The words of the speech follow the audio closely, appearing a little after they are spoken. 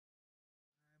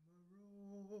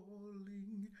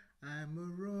I'm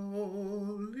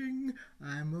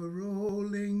a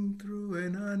rolling through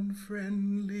an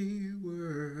unfriendly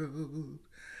world.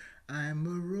 I'm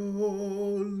a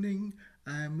rolling,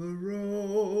 I'm a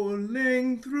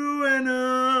rolling through an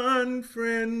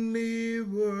unfriendly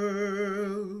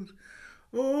world.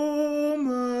 Oh,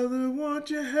 mother, won't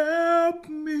you help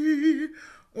me?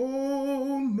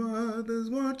 Oh, mothers,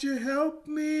 won't you help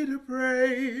me to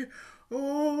pray?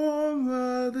 Oh,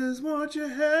 mothers, won't you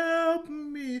help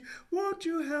me? Won't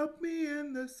you help me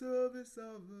in the service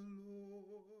of the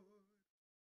Lord?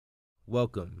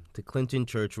 Welcome to Clinton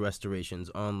Church Restoration's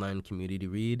online community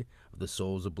read of The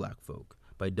Souls of Black Folk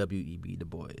by W.E.B. Du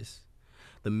Bois.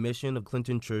 The mission of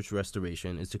Clinton Church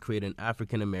Restoration is to create an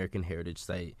African American heritage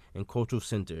site and cultural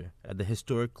center at the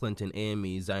historic Clinton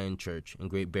AME Zion Church in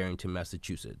Great Barrington,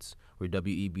 Massachusetts, where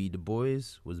W.E.B. Du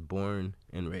Bois was born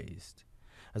and raised.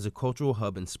 As a cultural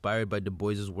hub inspired by Du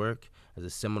Bois's work as a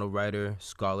seminal writer,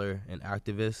 scholar, and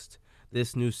activist,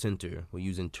 this new center will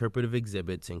use interpretive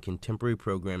exhibits and contemporary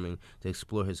programming to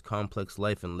explore his complex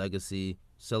life and legacy,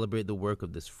 celebrate the work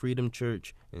of this freedom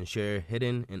church, and share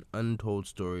hidden and untold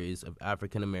stories of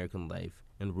African American life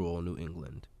in rural New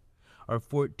England. Our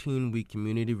 14-week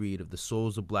community read of The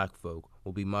Souls of Black Folk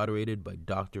will be moderated by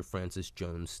Dr. Francis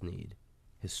Jones-Sneed,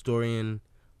 historian,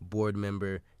 board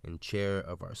member, and chair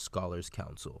of our Scholars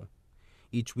Council.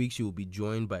 Each week she will be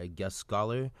joined by a guest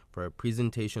scholar for a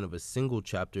presentation of a single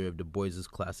chapter of Du Bois's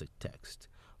classic text,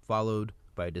 followed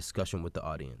by a discussion with the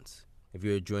audience. If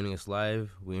you are joining us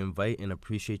live, we invite and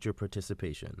appreciate your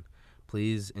participation.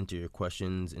 Please enter your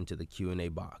questions into the Q&A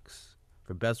box.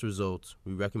 For best results,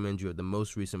 we recommend you have the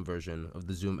most recent version of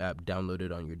the Zoom app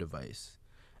downloaded on your device.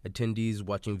 Attendees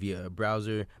watching via a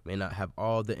browser may not have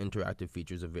all the interactive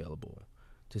features available.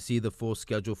 To see the full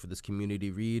schedule for this community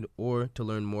read or to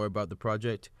learn more about the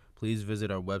project, please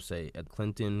visit our website at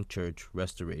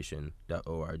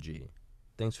clintonchurchrestoration.org.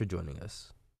 Thanks for joining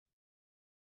us.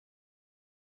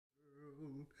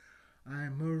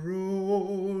 I'm a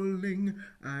rolling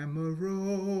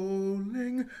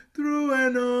through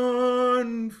an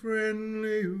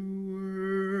unfriendly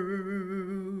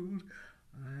world.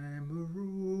 I'm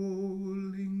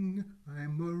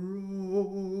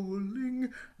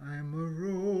a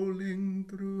rolling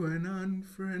through an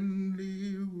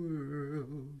unfriendly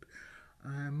world.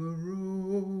 I'm a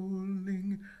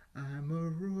rolling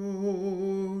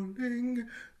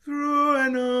through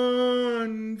an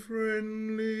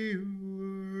unfriendly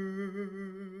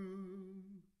world.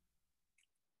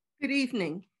 Good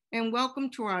evening, and welcome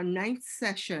to our 9th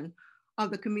session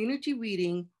of the community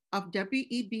reading of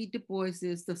W.E.B. Du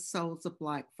Bois's The Souls of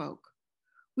Black Folk.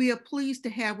 We are pleased to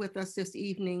have with us this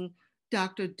evening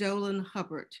Dr. Dolan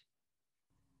Hubbard.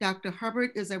 Dr.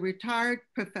 Hubbard is a retired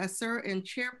professor and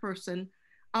chairperson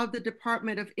of the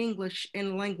Department of English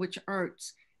and Language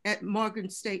Arts at Morgan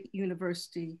State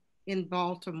University in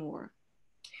Baltimore.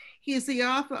 He is the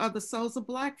author of The Souls of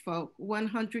Black Folk,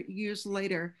 100 Years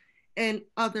Later, and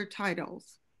other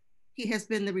titles. He has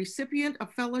been the recipient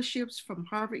of fellowships from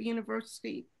Harvard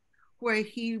University, where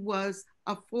he was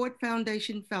a Ford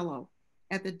Foundation Fellow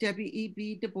at the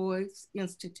W.E.B. Du Bois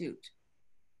Institute.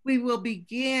 We will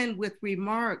begin with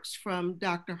remarks from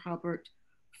Dr. Hubbard,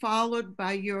 followed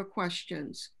by your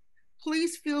questions.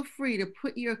 Please feel free to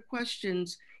put your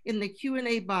questions in the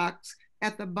Q&A box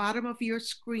at the bottom of your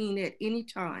screen at any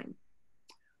time.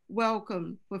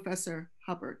 Welcome, Professor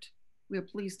Hubbard. We're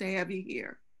pleased to have you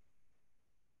here.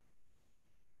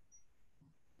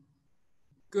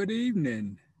 Good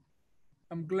evening.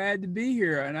 I'm glad to be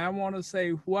here, and I want to say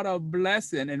what a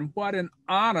blessing and what an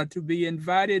honor to be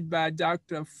invited by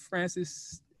Dr.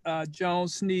 Francis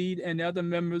Jones-Sneed and other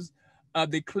members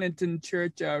of the Clinton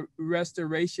Church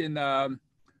Restoration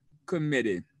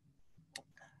Committee.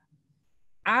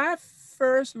 I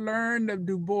first learned of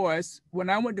Du Bois when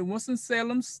I went to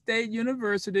Winston-Salem State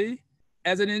University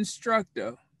as an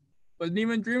instructor. Wasn't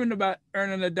even dreaming about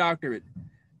earning a doctorate.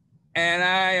 And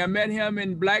I met him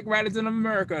in Black Writers in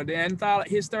America, the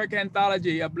historic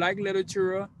anthology of Black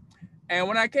literature. And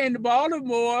when I came to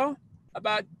Baltimore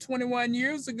about 21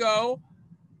 years ago,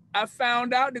 I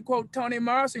found out, to quote Toni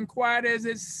Morrison, quiet as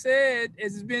it's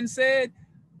been said,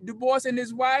 Du Bois and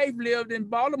his wife lived in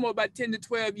Baltimore about 10 to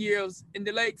 12 years in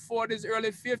the late 40s,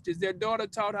 early 50s. Their daughter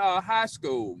taught high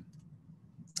school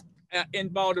in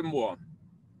Baltimore.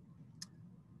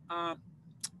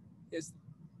 Yes.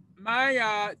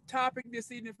 My topic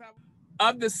this evening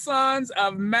of the sons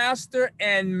of master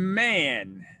and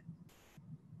man.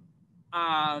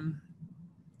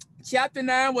 Chapter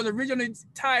 9 was originally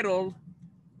titled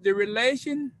The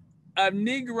Relation of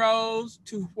Negroes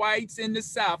to Whites in the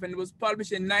South, and it was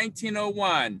published in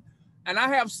 1901. And I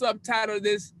have subtitled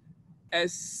this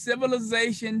as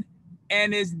Civilization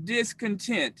and Its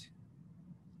Discontent.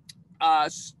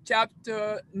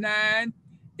 Chapter 9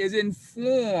 is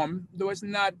informed, though it's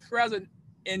not present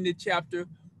in the chapter,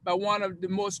 by one of the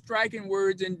most striking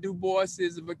words in Du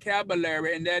Bois's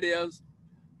vocabulary, and that is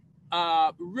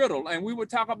riddle. And we will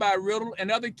talk about riddle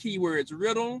and other keywords: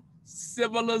 riddle,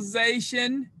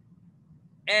 civilization,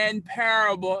 and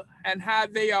parable, and how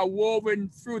they are woven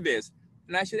through this.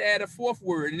 And I should add a fourth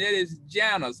word, and that is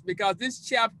Janus, because this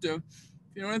chapter, if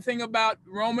you know anything about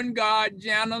Roman god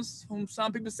Janus, whom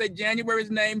some people say January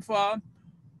is named for,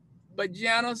 but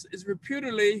Janus is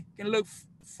reputedly can look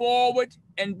forward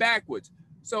and backwards.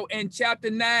 So in chapter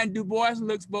 9, Du Bois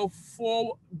looks both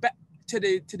forward back to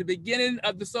the beginning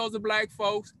of the Souls of Black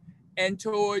folks and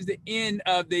towards the end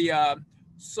of the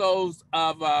Souls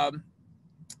of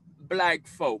Black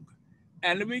folk.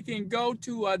 And we can go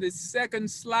to the second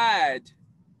slide.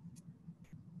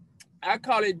 I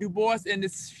call it Du Bois in the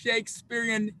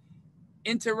Shakespearean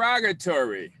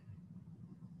interrogatory.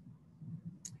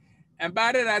 And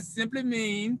by that, I simply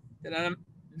mean that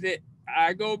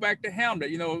I go back to Hamlet,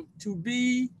 you know, to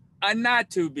be or not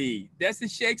to be. That's the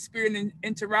Shakespearean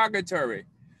interrogatory.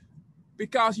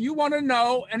 Because you want to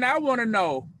know, and I want to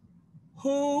know,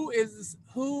 who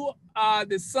are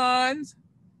the sons,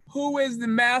 who is the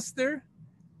master,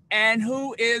 and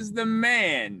who is the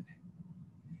man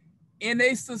in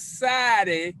a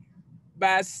society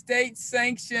by state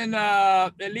sanction,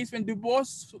 at least when Du Bois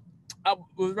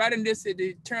was writing this at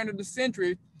the turn of the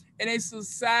century, in a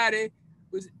society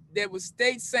that was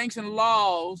state sanctioned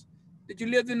laws that you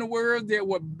lived in a world that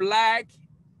were black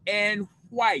and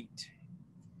white.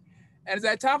 And as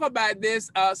I talk about this,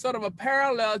 sort of a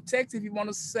parallel text, if you want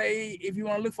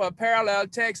to look for a parallel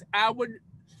text, I would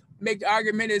make the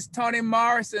argument is Toni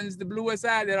Morrison's The Bluest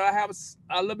Eye, that I have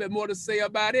a little bit more to say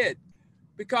about it.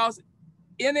 Because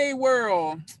in a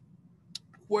world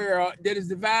where that is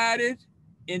divided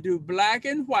into black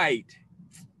and white,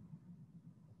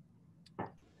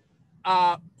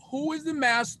 who is the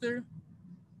master,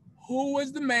 who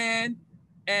is the man,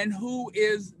 and who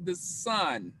is the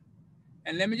son?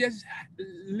 And let me just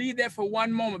leave that for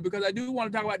one moment, because I do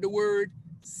want to talk about the word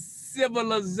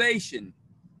civilization.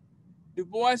 Du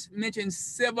Bois mentioned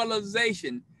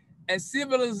civilization, and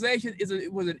civilization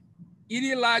was an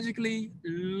ideologically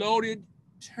loaded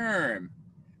term,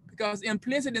 because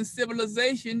implicit in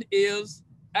civilization is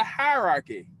a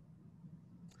hierarchy.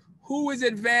 Who is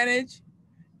advantaged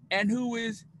and who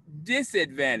is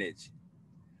disadvantaged?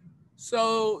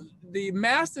 So the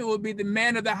master will be the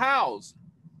man of the house.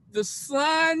 The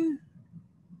son,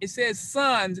 it says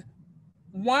sons.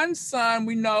 One son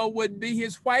we know would be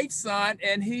his white son,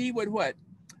 and he would what?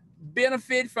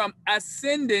 Benefit from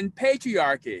ascending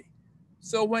patriarchy.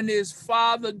 So when his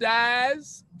father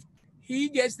dies, he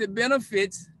gets the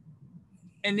benefits,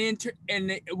 and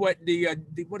what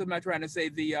am I trying to say?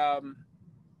 The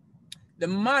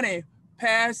money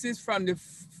passes from the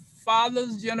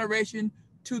father's generation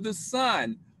to the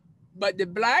son. But the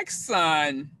black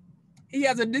son, he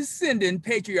has a descendant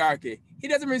patriarchy. He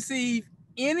doesn't receive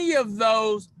any of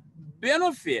those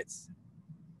benefits.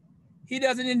 He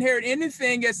doesn't inherit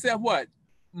anything except what?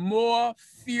 More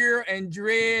fear and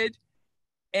dread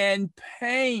and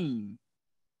pain.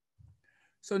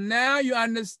 So now you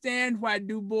understand why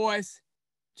Du Bois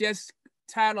just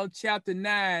titled chapter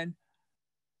 9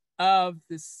 of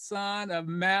the Son of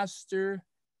Master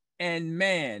and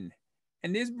Man.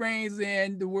 And this brings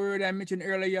in the word I mentioned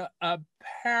earlier, a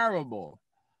parable.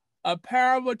 A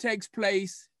parable takes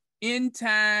place in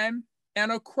time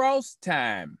and across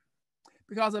time,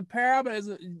 because a parable is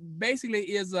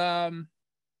basically an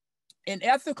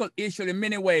ethical issue in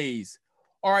many ways,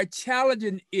 or a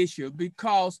challenging issue,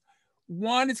 because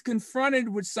one is confronted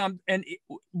with something, and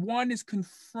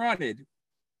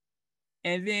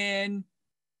and then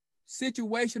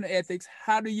situational ethics,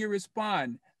 how do you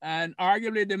respond? And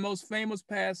arguably the most famous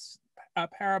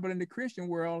parable in the Christian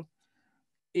world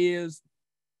is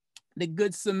the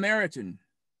Good Samaritan,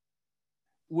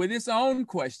 with its own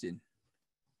question: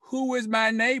 who is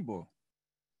my neighbor?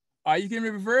 Or you can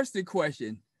reverse the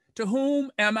question: to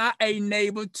whom am I a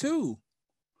neighbor to?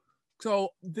 So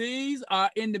these are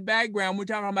in the background. We're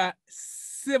talking about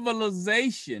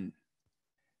civilization.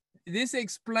 This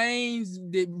explains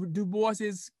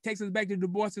takes us back to Du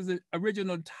Bois's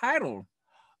original title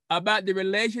about the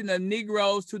relation of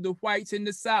Negroes to the whites in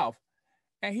the South.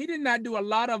 And he did not do a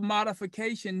lot of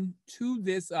modification to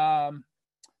this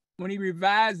when he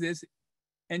revised this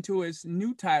into his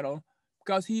new title,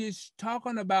 because he is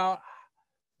talking about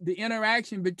the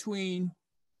interaction between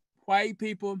white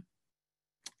people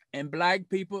and Black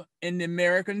people in the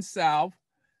American South.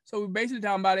 So we're basically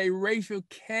talking about a racial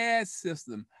caste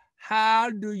system. How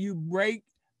do you break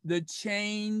the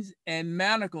chains and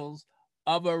manacles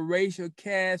of a racial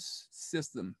caste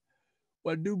system?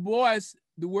 Well, Du Bois,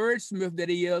 the wordsmith that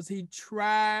he is, he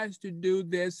tries to do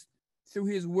this through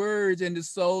his words in the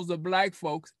souls of Black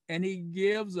folks, and he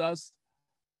gives us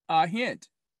a hint,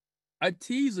 a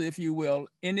teaser, if you will,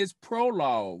 in his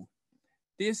prologue.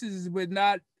 This is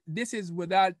not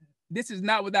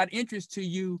without interest to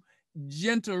you,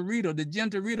 gentle reader. The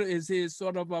gentle reader is his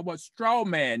sort of straw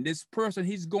man. This person,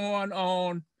 he's going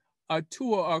on a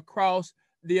tour across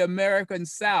the American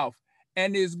South,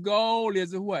 and his goal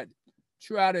is what?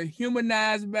 Try to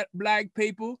humanize Black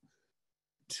people.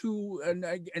 And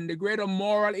the greater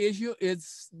moral issue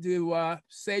is to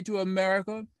say to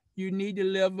America, you need to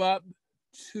live up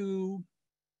to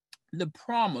the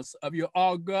promise of your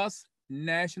august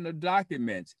national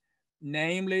documents,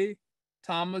 namely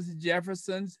Thomas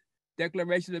Jefferson's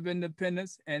Declaration of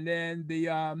Independence, and then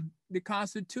the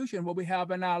Constitution, what we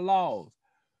have in our laws.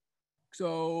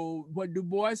 So what Du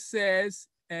Bois says,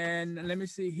 and let me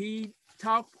see, he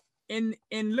talked in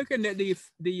looking at the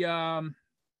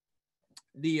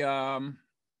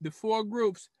four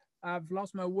groups. I've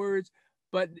lost my words,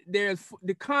 but there's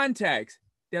the contacts.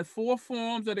 There's four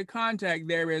forms of the contact.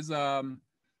 There is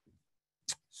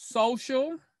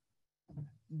social,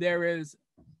 there is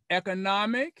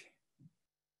economic,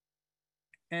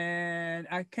 and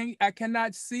I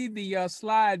cannot see the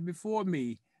slide before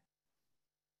me.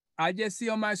 I just see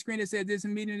on my screen it says this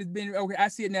meeting has been, okay, I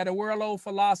see it now, the world old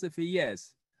philosophy,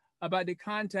 yes, about the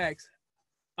contacts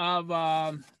of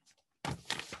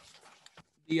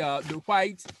the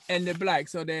whites and the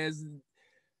blacks. So there's,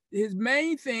 his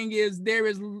main thing is there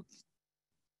is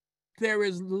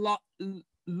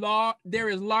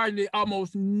largely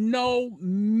almost no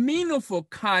meaningful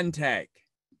contact.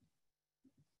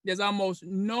 There's almost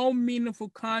no meaningful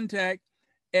contact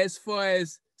as far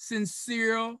as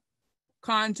sincere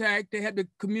contact to help the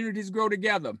communities grow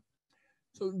together.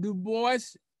 So Du Bois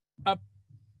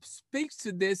speaks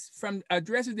to this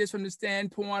addresses this from the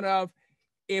standpoint of,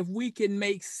 if we can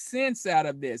make sense out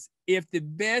of this, if the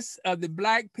best of the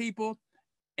Black people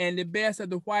and the best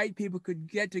of the white people could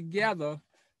get together,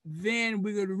 then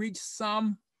we could reach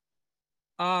some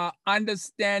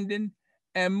understanding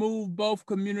and move both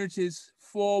communities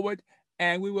forward,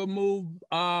 and we will move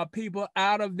people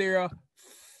out of their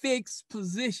fixed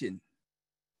position.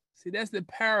 See, that's the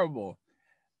parable.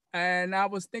 And I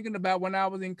was thinking about when I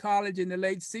was in college in the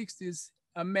late 60s,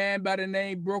 a man by the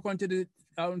name broke onto the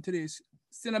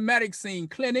cinematic scene,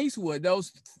 Clint Eastwood,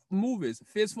 those movies,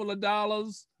 Fistful of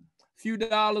Dollars, Few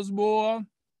Dollars More,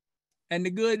 and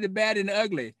The Good, the Bad, and the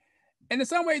Ugly. And in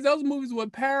some ways, those movies were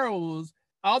parables,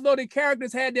 although the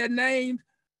characters had their names,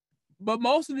 but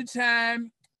most of the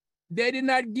time, they did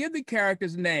not give the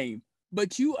character's name,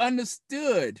 but you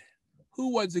understood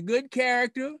who was a good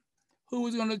character, who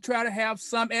was going to try to have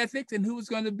some ethics, and who was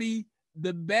going to be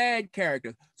the bad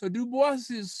character. So Du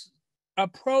Bois's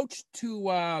approach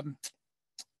to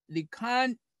the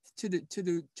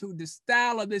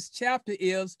style of this chapter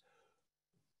is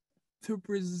to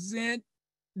present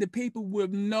the people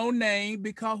with no name,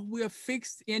 because we're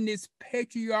fixed in this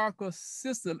patriarchal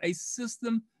system, a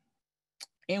system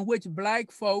in which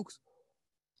Black folks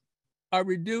are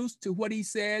reduced to what he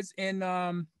says in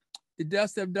The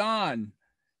Dust of Dawn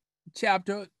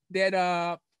chapter,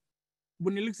 that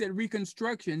when he looks at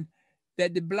Reconstruction,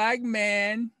 that the Black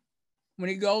man, when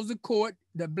he goes to court,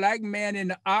 the Black man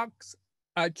and the ox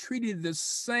are treated the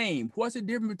same. What's the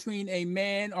difference between a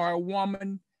man or a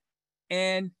woman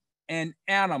and an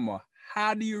animal?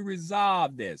 How do you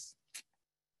resolve this?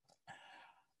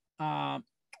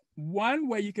 One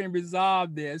way you can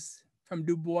resolve this from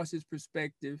Du Bois's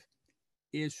perspective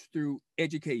is through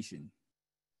education.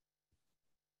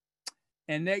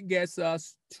 And that gets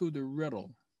us to the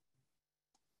riddle.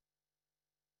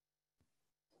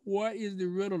 What is the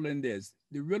riddle in this?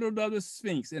 The riddle of the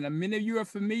Sphinx. And many of you are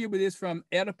familiar with this from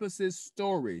Oedipus's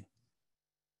story.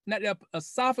 Not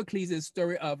Sophocles'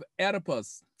 story of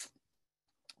Oedipus.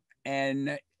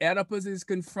 And Oedipus is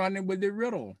confronted with the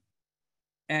riddle.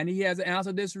 And he has to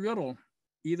answer this riddle,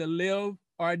 either live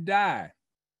or die.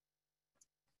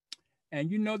 And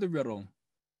you know the riddle.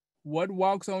 What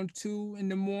walks on 2 in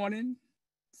the morning,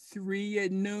 3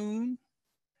 at noon,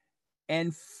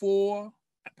 and 4?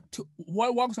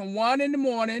 What walks on 1 in the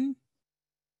morning,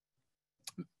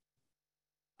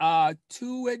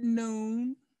 2 at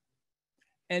noon,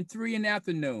 and 3 in the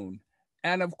afternoon?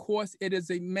 And of course, it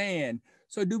is a man.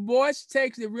 So Du Bois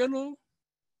takes the riddle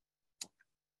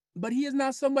but he is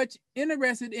not so much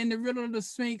interested in the riddle of the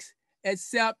Sphinx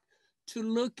except to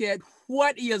look at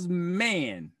what is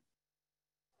man?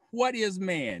 What is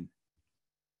man?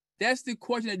 That's the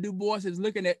question that Du Bois is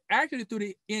looking at actually through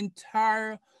the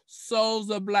entire souls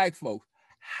of Black folks.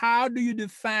 How do you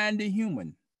define the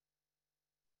human?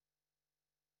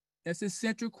 That's the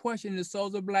central question in the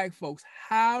souls of Black folks.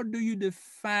 How do you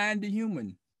define the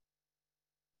human?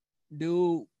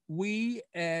 Do we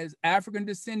as African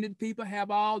descended people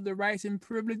have all the rights and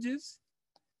privileges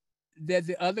that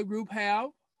the other group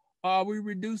have? Or are we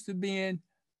reduced to being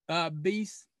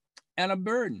beasts and a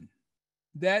burden?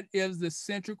 That is the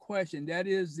central question. That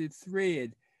is the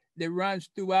thread that runs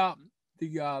throughout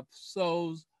the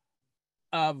souls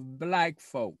of Black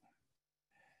folk.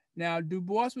 Now, Du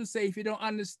Bois would say, if you don't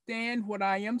understand what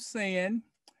I am saying,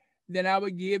 then I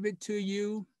would give it to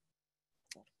you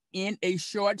in a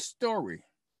short story.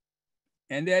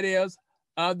 And that is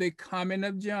of the coming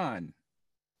of John.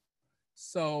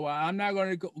 So I'm not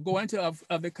going to go into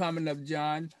of the coming of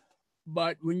John,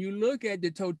 but when you look at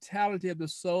the totality of the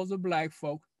souls of Black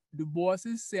folk, Du Bois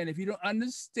is saying, if you don't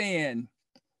understand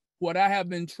what I have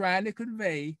been trying to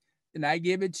convey, then I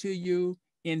give it to you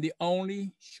in the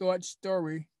only short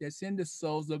story that's in the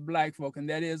souls of Black folk, and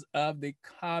that is of the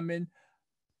coming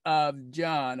of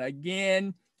John.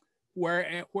 Again,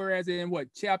 whereas in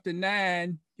chapter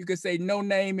 9, you could say no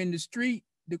name in the street,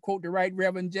 to quote the Right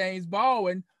Reverend James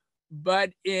Baldwin,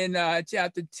 but in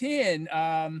chapter 10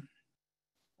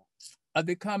 of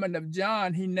the coming of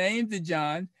John, he named the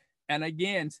John, and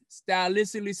again,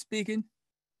 stylistically speaking,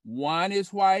 one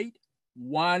is white,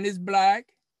 one is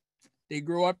Black. They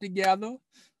grow up together.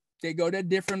 They go their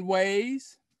different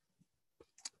ways.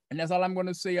 And that's all I'm going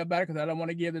to say about it because I don't want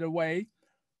to give it away.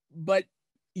 But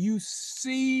you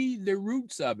see the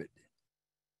roots of it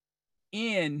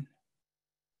in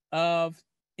of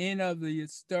the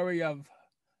story of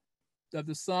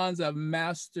the sons of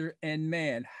master and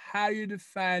man. How do you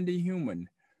define the human?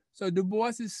 So Du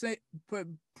Bois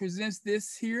presents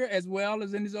this here as well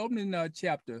as in his opening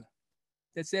chapter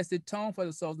that sets the tone for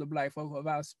the souls of Black folk of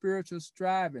our spiritual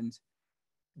strivings,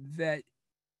 that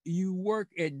you work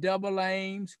at double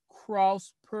aims,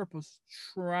 cross purpose,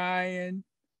 trying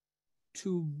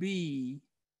to be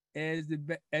as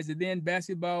the then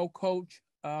basketball coach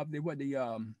of the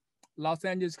Los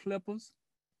Angeles Clippers,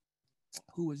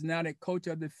 who is now the coach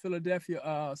of the Philadelphia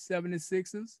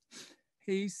 76ers.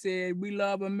 He said, we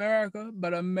love America,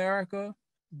 but America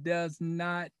does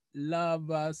not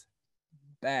love us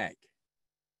back.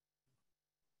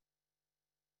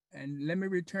 And let me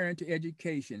return to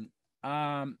education.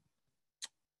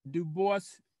 Du Bois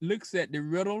looks at the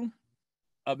riddle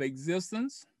of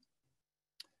existence,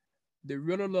 the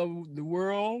riddle of the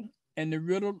world, and the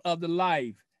riddle of the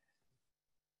life.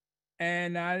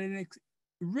 And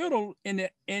riddle in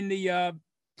the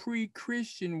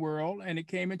pre-Christian world, and it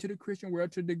came into the Christian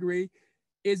world to a degree,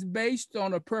 is based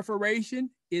on a perforation,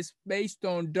 it's based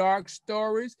on dark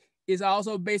stories, it's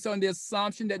also based on the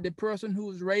assumption that the person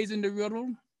who is raising the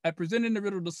riddle, presenting the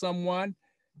riddle to someone,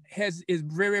 is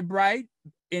very bright,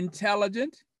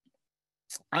 intelligent,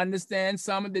 understands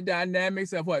some of the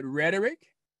dynamics of rhetoric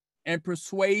and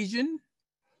persuasion.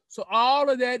 So all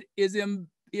of that is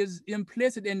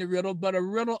implicit in the riddle, but a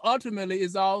riddle ultimately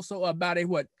is also about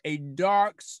a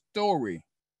dark story.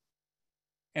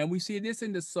 And we see this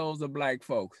in the souls of Black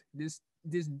folks, this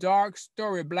dark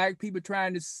story, Black people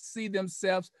trying to see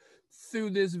themselves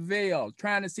through this veil,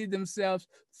 trying to see themselves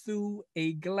through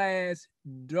a glass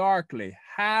darkly.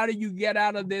 How do you get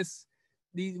out of these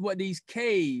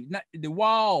caves, the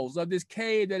walls of this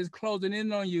cave that is closing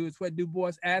in on you? Is what Du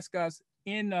Bois asks us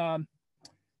in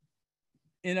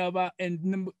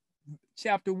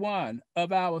chapter 1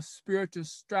 of our spiritual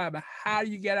striving. How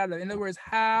do you get out of it? In other words,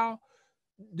 how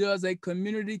does a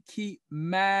community keep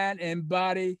mind and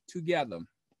body together?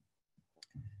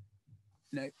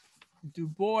 Now, Du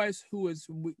Bois, who is,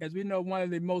 as we know, one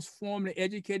of the most formally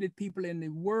educated people in the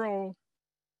world,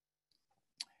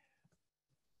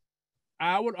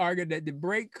 I would argue that the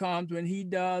break comes when he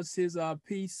does his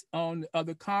piece on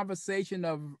the conversation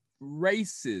of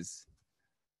races.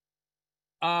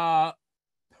 Prior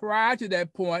to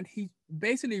that point, he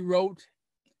basically wrote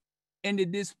in the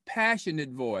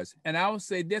dispassionate voice. And I would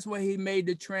say that's where he made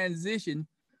the transition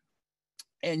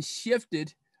and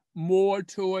shifted more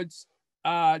towards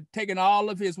taking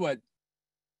all of his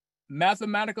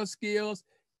mathematical skills,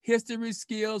 history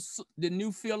skills, the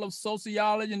new field of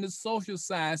sociology and the social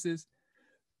sciences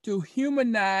to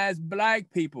humanize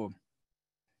Black people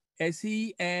as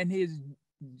he and his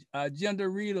gender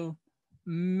reader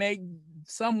make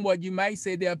somewhat, you might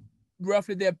say,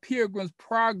 roughly their pilgrim's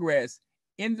progress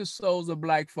in the souls of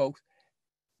Black folks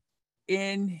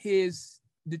in his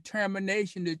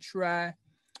determination to try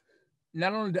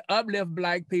not only to uplift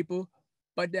Black people,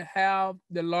 but to have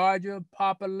the larger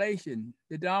population,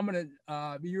 the dominant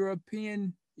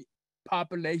European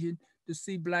population, to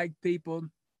see Black people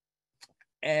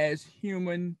as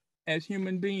human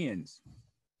beings.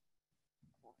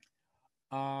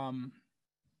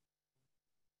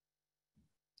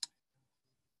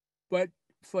 But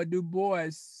for Du Bois,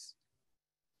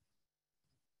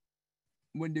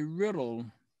 when the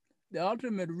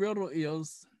ultimate riddle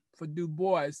is for Du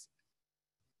Bois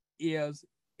is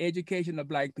education of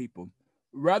Black people.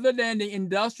 Rather than the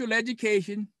industrial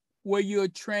education where you're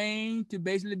trained to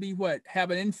basically be what?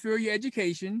 Have an inferior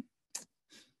education.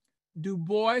 Du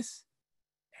Bois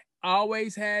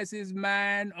always has his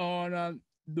mind on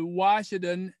the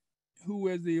Washington, who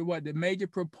is the major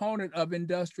proponent of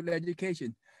industrial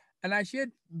education. And I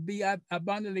should be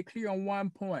abundantly clear on one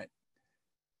point.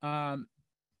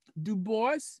 Du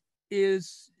Bois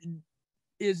is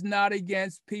not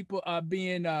against people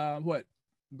being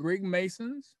brick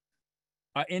masons,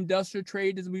 industrial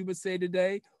traders, we would say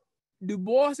today. Du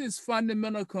Bois's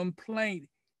fundamental complaint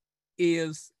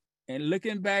is, and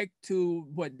looking back to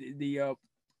what the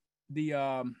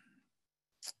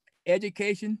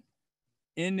education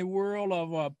in the world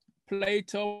of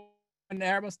Plato and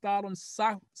Aristotle,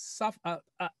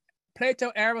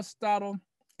 Plato, Aristotle,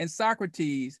 and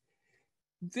Socrates.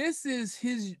 This is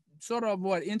his sort of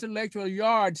intellectual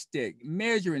yardstick,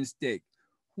 measuring stick,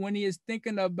 when he is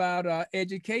thinking about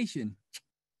education.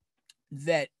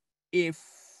 That if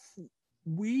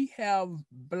we have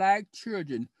Black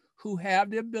children who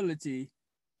have the ability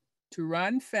to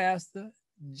run faster,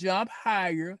 jump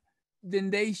higher, then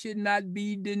they should not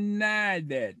be denied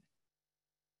that.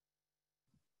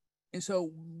 And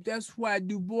so that's why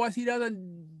Du Bois, he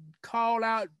doesn't call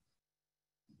out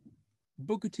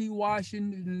Booker T.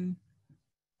 Washington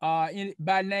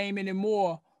by name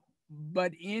anymore,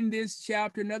 but in this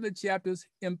chapter and other chapters,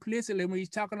 implicitly, when he's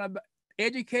talking about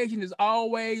education, is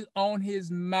always on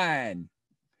his mind.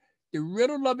 The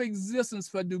riddle of existence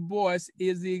for Du Bois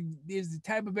is the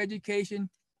type of education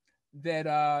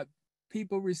that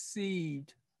people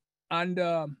received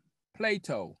under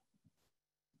Plato,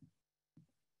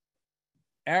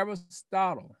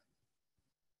 Aristotle,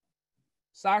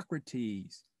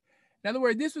 Socrates. In other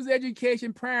words, this was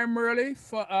education primarily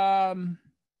for,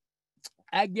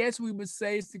 I guess we would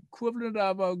say it's the equivalent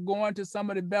of going to some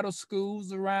of the better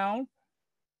schools around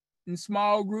in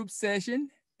small group session,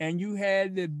 and you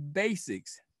had the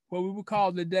basics, what we would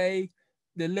call today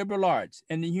the liberal arts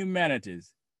and the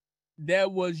humanities.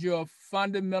 That was your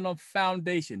fundamental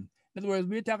foundation. In other words,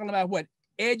 we're talking about what?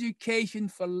 Education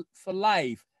for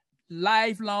life,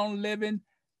 lifelong living,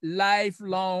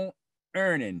 lifelong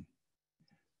earning.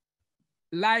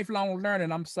 Lifelong learning,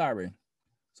 I'm sorry.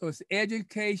 So it's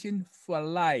education for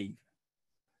life.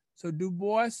 So Du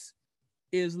Bois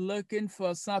is looking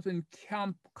for something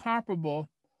comparable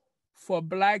for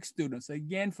Black students.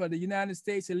 Again, for the United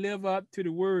States to live up to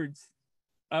the words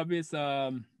of its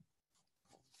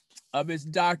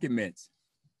documents.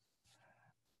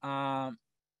 And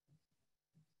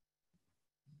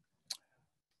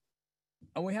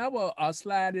we have a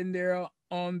slide in there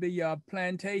on the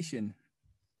plantation.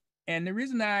 And the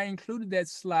reason I included that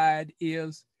slide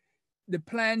is the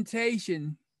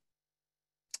plantation.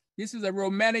 This is a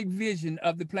romantic vision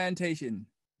of the plantation.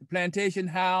 The plantation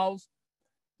house,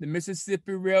 the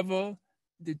Mississippi River,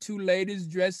 the two ladies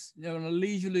dressed for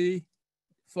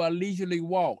a leisurely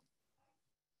walk.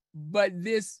 But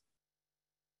this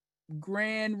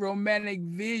grand romantic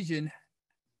vision,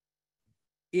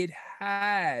 it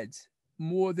hides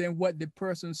more than what the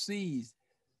person sees.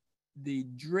 The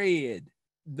dread,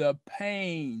 the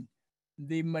pain,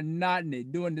 the monotony,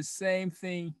 doing the same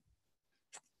thing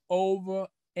over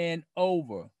and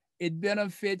over. It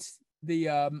benefits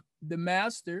the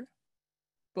master,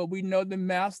 but we know the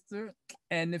master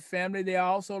and the family, they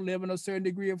also live in a certain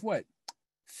degree of what?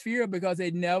 Fear, because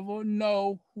they never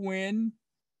know when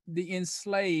the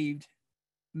enslaved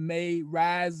may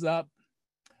rise up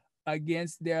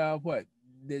against their what?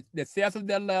 The theft of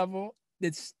their level,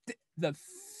 the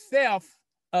theft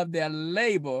of their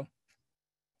labor,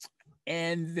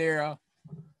 and their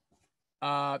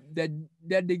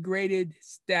degraded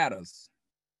status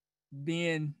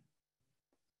being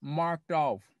marked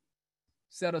off,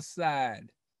 set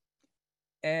aside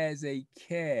as a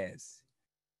caste,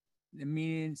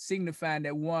 meaning signifying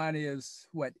that one is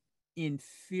what?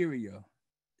 Inferior,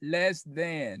 less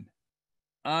than,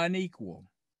 unequal.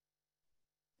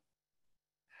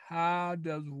 How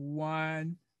does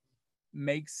one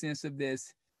make sense of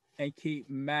this and keep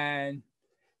mind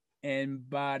and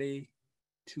body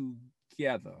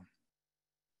together.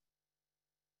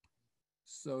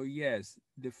 So yes,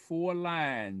 the 4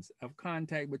 lines of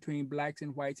contact between blacks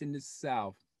and whites in the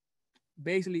South,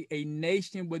 basically a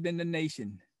nation within the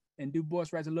nation. And Du Bois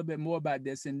writes a little bit more about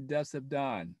this in Dust of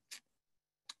Dawn.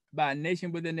 By a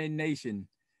nation within a nation,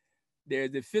 there's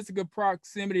the physical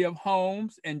proximity of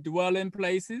homes and dwelling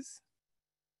places.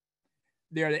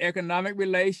 There are the economic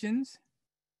relations,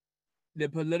 the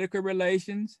political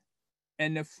relations,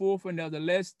 and the fourth one are the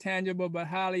less tangible but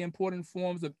highly important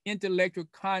forms of intellectual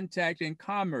contact and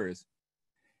commerce,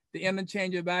 the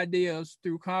interchange of ideas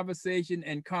through conversation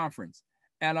and conference.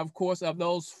 And of course, of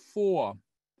those 4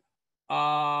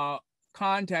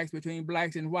 contacts between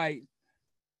blacks and white,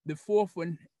 the fourth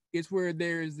one is where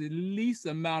there is the least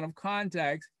amount of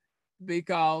contacts,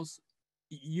 because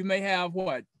you may have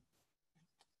what?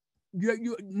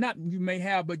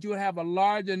 But you'll have a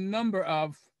larger number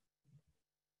of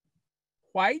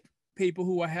white people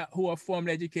who are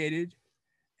formally educated,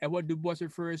 and what Du Bois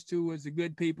refers to as the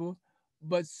good people,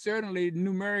 but certainly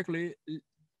numerically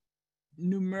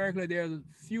there are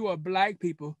fewer black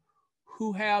people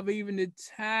who have even the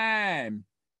time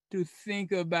to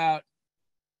think about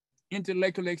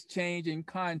intellectual exchange and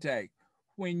contact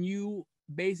when you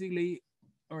basically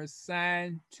are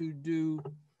assigned to do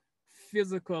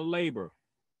physical labor.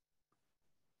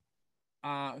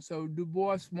 So Du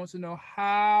Bois wants to know,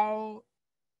 how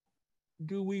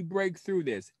do we break through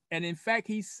this? And in fact,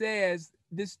 he says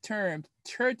this term,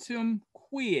 tertium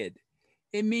quid,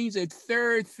 it means a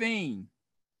third thing.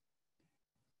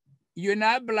 You're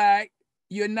not black,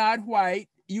 you're not white,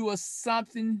 you are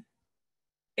something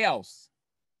else.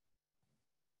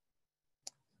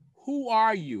 Who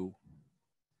are you?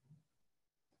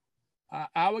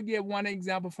 I will give one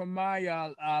example from my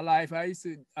life. I used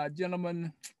to, a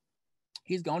gentleman,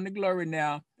 he's gone to glory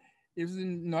now. It was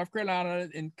in North Carolina,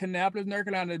 in Kannapolis, North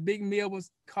Carolina. The big mill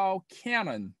was called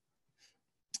Cannon.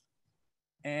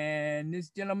 And this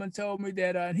gentleman told me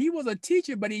that he was a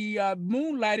teacher, but he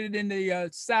moonlighted in the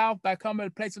South by coming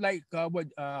to places like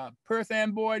Perth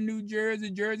Amboy, New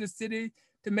Jersey, Jersey City,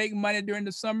 to make money during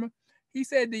the summer. He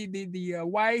said the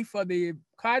wife of the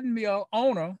cotton mill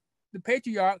owner, the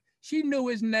patriarch, she knew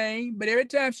his name, but every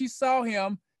time she saw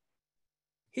him,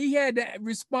 he had to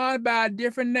respond by a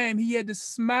different name. He had to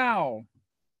smile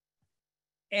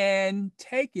and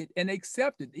take it and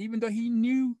accept it, even though he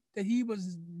knew that he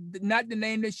was not the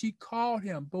name that she called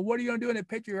him. But what are you gonna do in a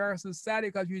patriarchal society?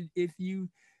 Because if you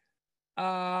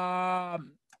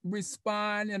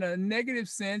respond in a negative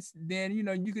sense, then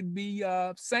you could be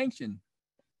sanctioned.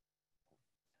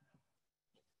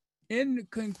 In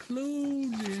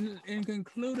concluding,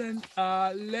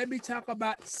 let me talk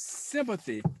about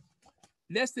sympathy.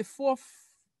 That's the fourth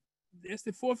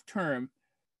term,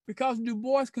 because Du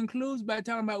Bois concludes by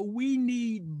talking about we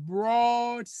need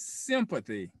broad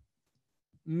sympathy,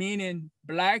 meaning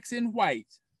blacks and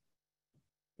whites.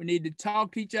 We need to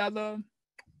talk to each other,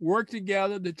 work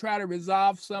together to try to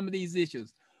resolve some of these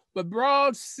issues. But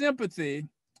broad sympathy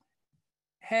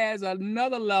has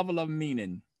another level of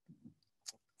meaning.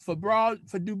 For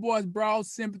Du Bois, broad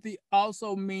sympathy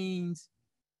also means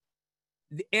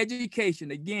the education.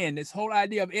 Again, this whole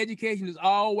idea of education is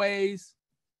always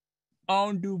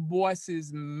on Du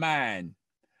Bois's mind.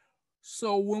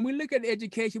 So when we look at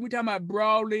education, we're talking about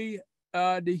broadly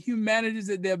the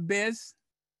humanities at their best.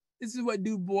 This is what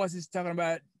Du Bois is talking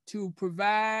about, to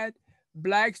provide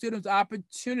Black students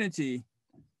opportunity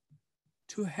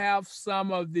to have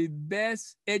some of the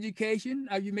best education.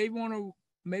 You may want to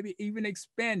maybe even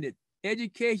expand it.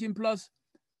 Education plus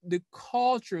the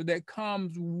culture that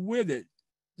comes with it,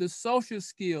 the social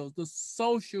skills, the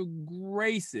social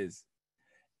graces.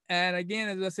 And again,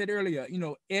 as I said earlier,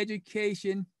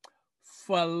 education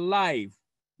for life.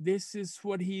 This is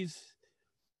what he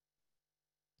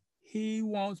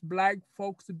wants Black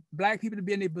people to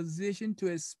be in a position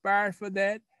to aspire for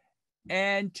that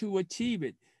and to achieve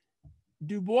it.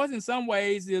 Du Bois, in some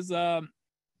ways, is a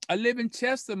living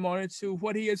testimony to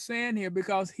what he is saying here,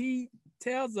 because he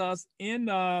tells us in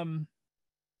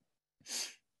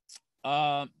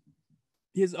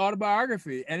his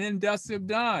autobiography and in Dust of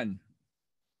Dawn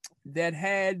that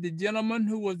had the gentleman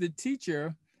who was the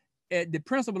teacher at the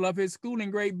principal of his school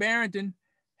in Great Barrington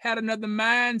had another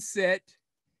mindset.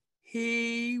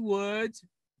 He would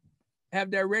have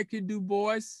directed Du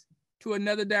Bois to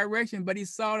another direction, but he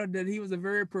saw that he was a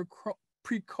very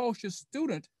precocious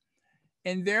student,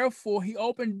 and therefore he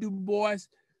opened Du Bois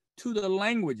to the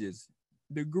languages,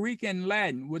 the Greek and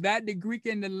Latin. Without the Greek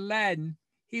and the Latin,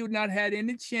 he would not have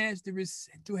any chance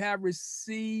to have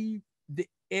received the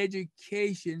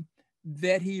education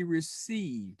that he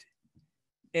received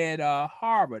at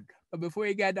Harvard. But before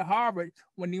he got to Harvard,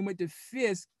 when he went to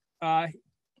Fisk,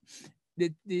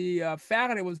 the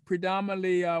faculty was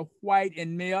predominantly white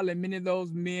and male, and many of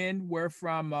those men were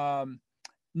from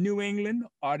New England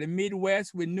or the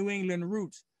Midwest with New England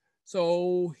roots.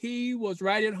 So he was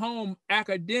right at home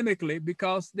academically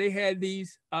because they had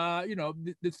these,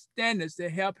 the standards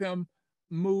that help him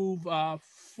move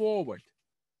forward.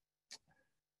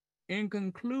 In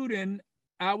concluding,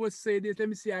 I would say this. Let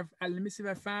me see. Let me see if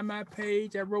I find my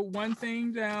page. I wrote one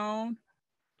thing down.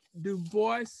 Du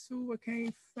Bois. I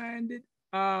can't find it.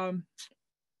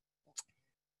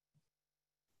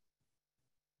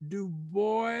 Du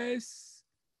Bois.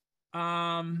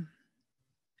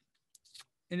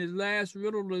 In his last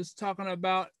riddle was talking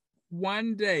about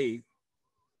one day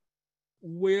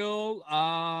will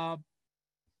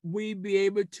we be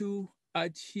able to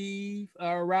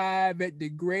arrive at the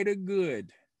greater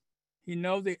good. He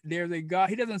knows that there's a God.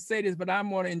 He doesn't say this, but I'm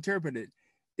going to interpret it.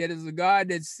 That is a God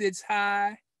that sits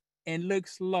high and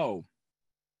looks low.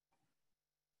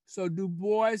 So Du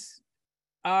Bois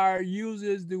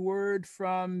uses the word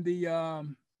from the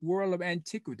world of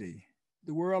antiquity,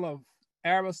 the world of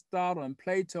Aristotle and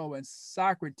Plato and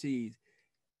Socrates,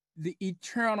 the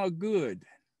eternal good.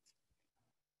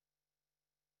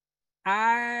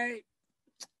 I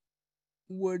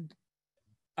would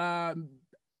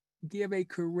give a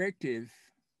corrective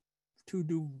to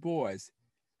Du Bois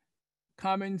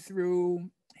coming through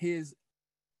his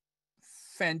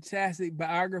fantastic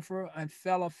biographer and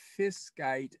fellow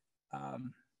Fiskite,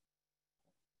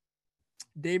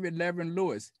 David Levin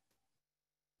Lewis,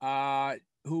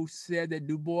 who said that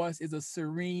Du Bois is a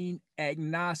serene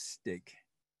agnostic.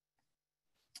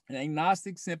 An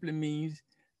agnostic simply means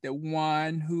the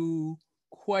one who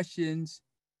questions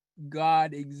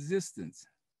God's existence.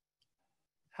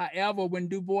 However, when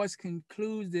Du Bois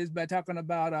concludes this by talking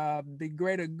about the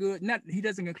greater good, he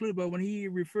doesn't conclude, but when he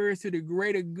refers to the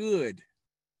greater good,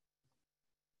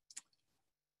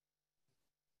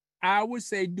 I would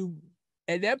say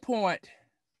at that point,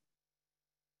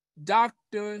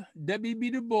 Dr.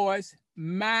 W.E.B. Du Bois'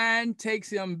 mind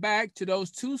takes him back to those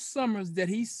 2 summers that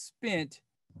he spent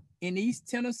in East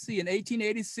Tennessee in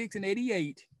 1886 and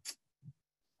 88,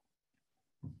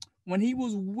 when he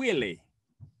was Willie,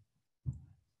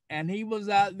 and he was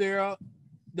out there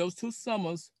those 2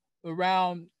 summers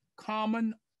around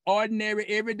common, ordinary,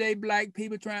 everyday Black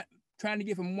people trying to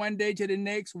get from one day to the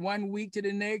next, 1 week to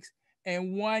the next,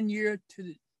 and 1 year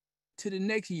to the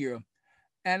next year.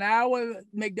 And I would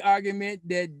make the argument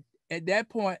that at that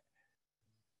point,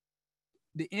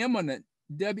 the eminent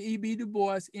W.E.B. Du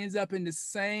Bois ends up in the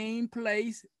same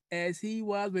place as he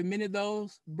was with many of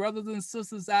those brothers and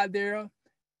sisters out there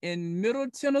in Middle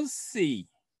Tennessee.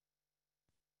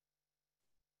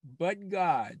 But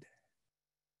God,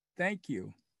 thank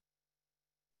you.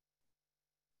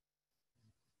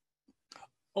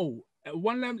 Oh,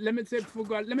 let me say before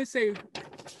God,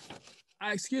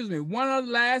 excuse me, one other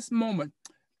last moment.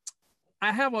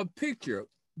 I have a picture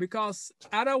because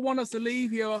I don't want us to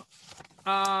leave here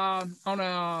on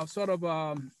a sort of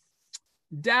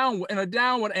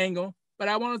downward angle, but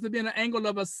I want us to be in an angle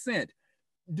of ascent.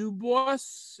 Du Bois,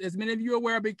 as many of you are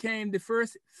aware, became the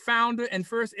first founder and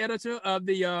first editor of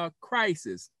the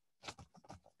Crisis.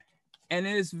 And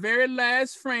in this very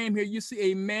last frame here, you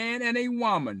see a man and a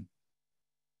woman.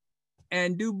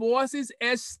 And Du Bois's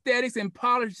aesthetics and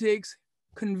politics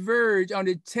converge on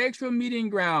the textual meeting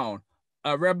ground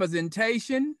of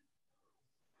representation,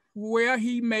 where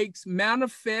he makes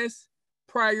manifest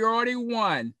priority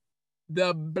 1,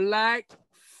 the Black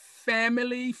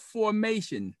family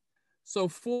formation. So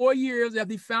 4 years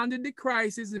after he founded the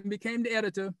Crisis and became the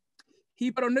editor,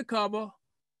 he put on the cover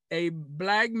a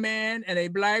Black man and a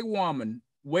Black woman,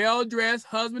 well-dressed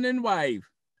husband and wife.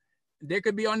 They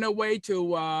could be on their way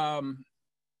to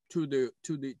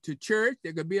church.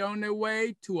 They could be on their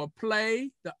way to a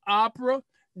play, the opera.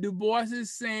 Du Bois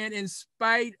is saying, in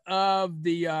spite of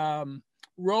the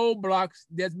roadblocks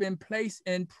that's been placed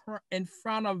in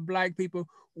front of Black people,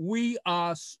 we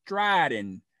are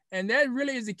striding. And that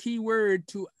really is a key word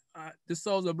to the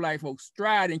souls of Black folks.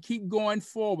 Stride and keep going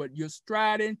forward. You're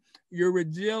striding, your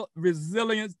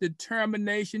resilience,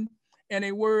 determination, and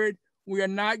a word, we are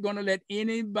not going to let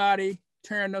anybody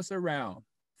turn us around.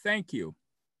 Thank you.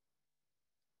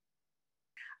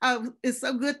 It's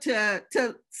so good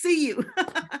to see you.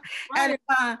 And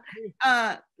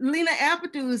Lena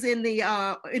Apatow is in the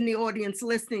audience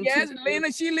listening. Yes, to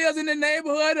Lena, she lives in the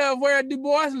neighborhood of where Du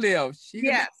Bois lives. She's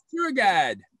a tour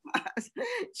guide.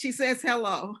 She says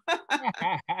hello.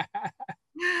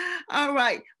 All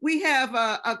right, we have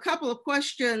a couple of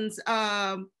questions.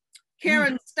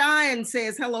 Karen Stein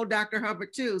says, hello, Dr.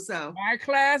 Hubbard, too. So my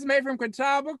classmate from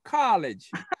Catawba College.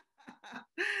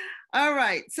 All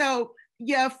right, so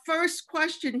yeah, first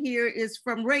question here is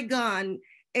from Ray Gunn,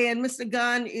 and Mr.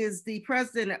 Gunn is the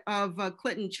president of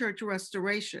Clinton Church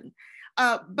Restoration.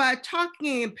 By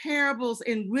talking in parables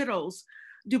and riddles,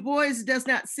 Du Bois does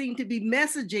not seem to be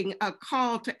messaging a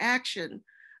call to action.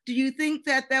 Do you think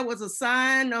that that was a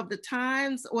sign of the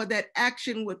times, or that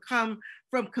action would come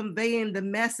from conveying the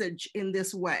message in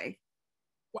this way?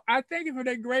 Well, I thank you for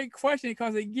that great question,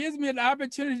 because it gives me an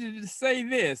opportunity to say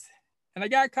this. And I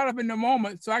got caught up in the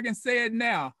moment, so I can say it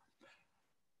now.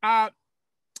 I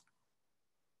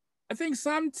think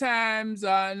sometimes,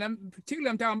 and particularly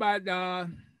I'm talking about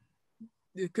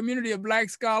the community of Black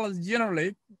scholars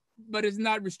generally, but it's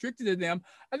not restricted to them.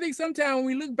 I think sometimes when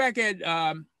we look back at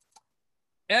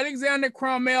Alexander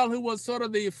Crummell, who was sort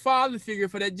of the father figure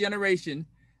for that generation,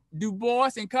 Du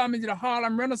Bois, and coming to the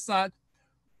Harlem Renaissance,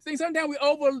 I think sometimes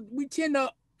we tend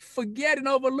to forget and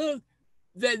overlook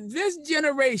that this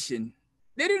generation,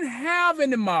 they didn't have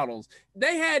any models.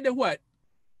 They had to what?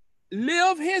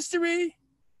 Live history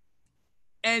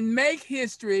and make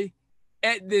history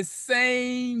at the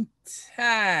same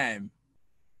time.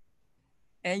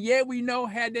 And yet we know,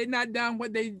 had they not done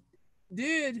what they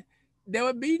did, there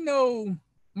would be no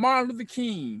Martin Luther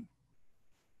King,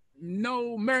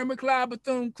 no Mary McLeod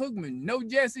Bethune-Cookman, no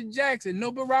Jesse Jackson,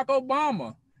 no Barack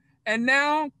Obama, and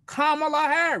now Kamala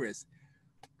Harris.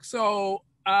 So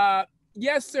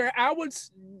yes, sir, I would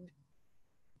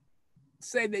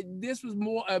say that this was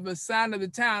more of a sign of the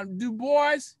time. Du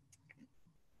Bois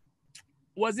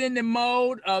was in the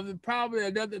mode of probably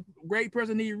another great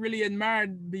person he really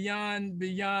admired beyond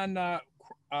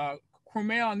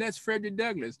Crummell, and that's Frederick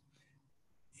Douglass.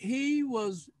 He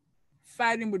was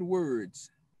fighting with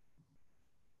words,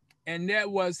 and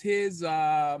that was his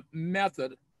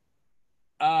method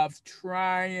of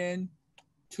trying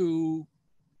to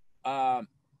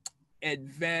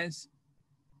advance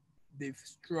the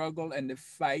struggle and the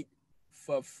fight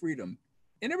for freedom.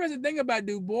 Interesting thing about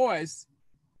Du Bois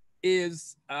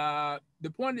is the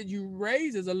point that you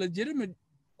raise is a legitimate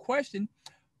question,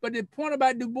 but the point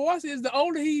about Du Bois is the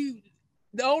older he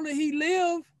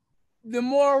lived, the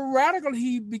more radical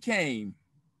he became.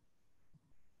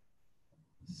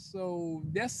 So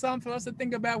that's something for us to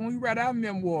think about when we write our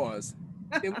memoirs.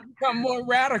 They become more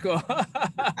radical.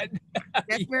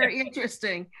 That's very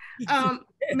interesting.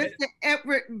 Mr.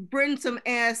 Everett Brinsom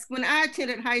asks, when I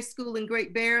attended high school in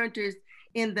Great Barrington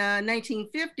in the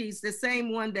 1950s, the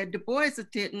same one that Du Bois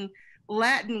attended,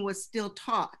 Latin was still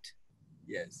taught.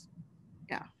 Yes.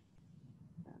 Yeah,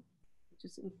 which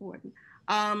is important.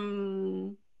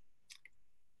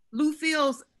 Lou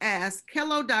Fields asks,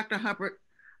 hello, Dr. Hubbard.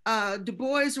 Du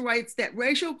Bois writes that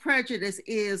racial prejudice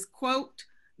is, quote,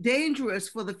 dangerous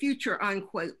for the future,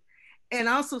 unquote, and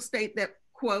also state that,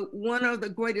 quote, one of the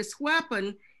greatest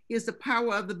weapons is the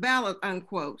power of the ballot,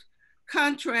 unquote.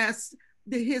 Contrast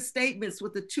his statements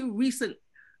with the two recent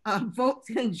votes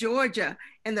in Georgia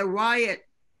and the riot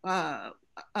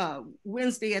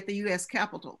Wednesday at the U.S.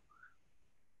 Capitol.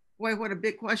 Boy, what a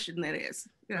big question that is.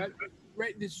 Yeah.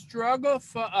 Right, the struggle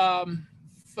for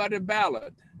the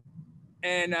ballot.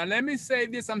 And let me say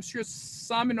this, I'm sure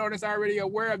some in the audience are already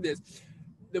aware of this.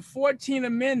 The 14th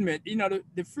Amendment, you know,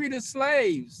 to free the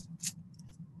slaves,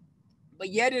 but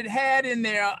yet it had in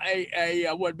there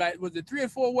what was it, 3 or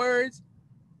 4 words?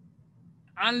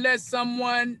 Unless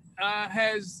someone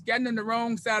has gotten on the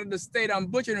wrong side of the state, I'm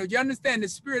butchering it. You understand the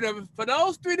spirit of it? For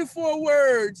those 3 to 4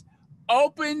 words,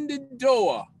 open the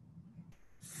door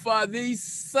for these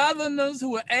Southerners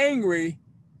who are angry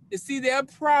to see their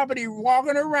property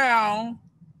walking around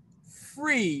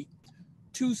free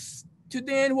to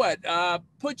then what?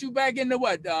 Put you back into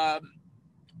what?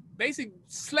 Basic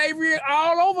slavery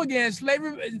all over again.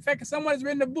 Slavery, in fact, someone has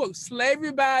written a book,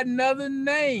 Slavery by Another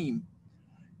Name.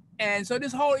 And so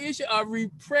this whole issue of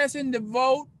repressing the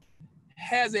vote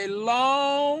has a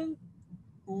long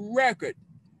record.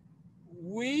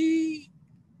 We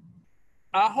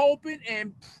are hoping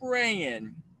and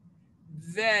praying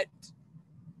that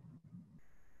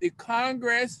the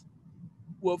Congress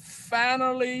will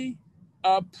finally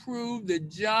approve the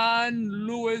John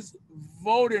Lewis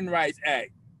Voting Rights Act.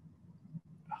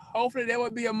 Hopefully that will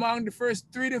be among the first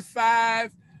 3 to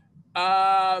 5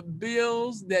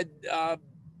 bills that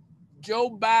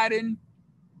Joe Biden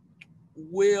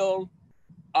will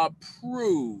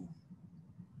approve.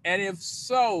 And if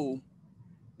so,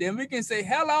 then we can say,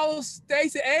 hello,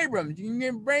 Stacey Abrams. You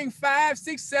can bring 5,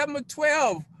 6, 7, or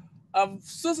 12 of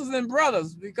sisters and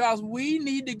brothers, because we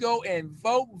need to go and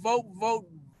vote, vote, vote,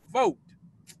 vote.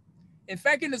 In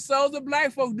fact, in the Souls of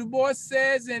Black Folk, Du Bois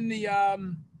says in the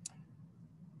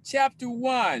chapter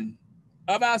 1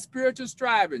 of our spiritual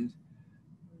strivings,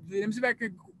 let me see if I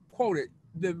can quote it.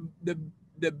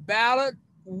 The ballot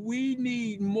we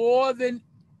need more than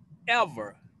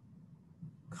ever,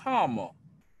 comma,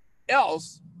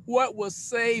 else what will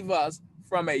save us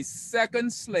from a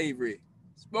second slavery?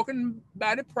 Spoken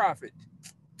by the prophet.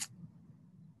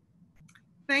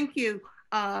 Thank you,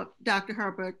 Dr.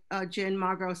 Hubbard. Jen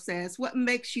Margot says, what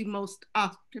makes you most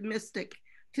optimistic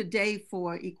today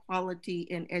for equality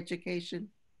in education?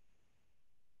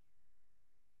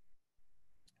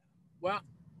 Well,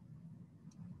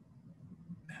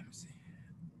 let me see.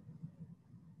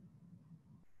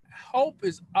 Hope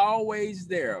is always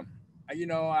there. You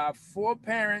know, our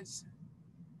foreparents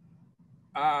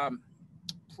um,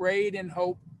 prayed in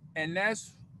hope, and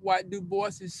that's what Du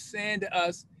Bois is saying to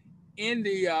us in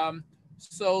the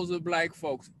Souls of Black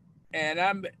Folks.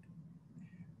 And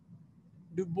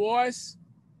Du Bois,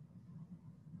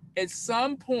 at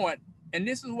some point, and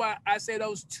this is why I say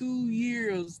those 2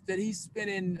 years that he spent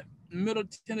in Middle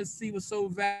Tennessee was so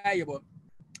valuable.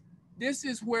 This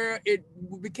is where it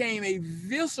became a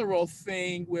visceral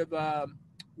thing with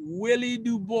Willie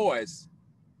Du Bois.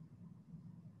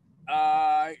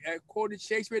 I quoted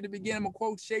Shakespeare at the beginning. I'm gonna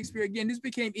quote Shakespeare again. This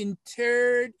became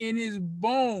interred in his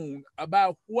bone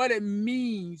about what it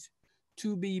means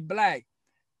to be Black.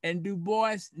 And Du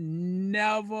Bois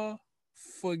never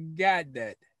forgot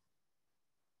that.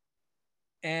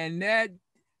 And that,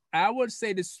 I would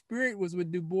say, the spirit was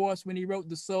with Du Bois when he wrote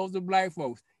The Souls of Black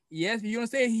Folks. Yes, if you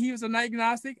want to say he was an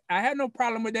agnostic, I had no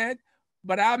problem with that.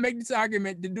 But I'll make this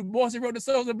argument: the Du Bois who wrote The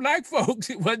Souls of Black Folks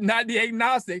was not the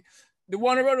agnostic. The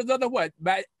one who wrote those other, what,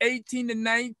 about 18 to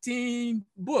 19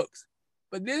 books.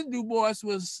 But this Du Bois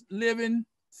was living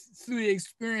through the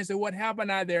experience of what happened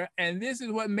out there. And this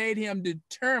is what made him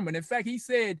determined. In fact, he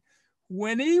said,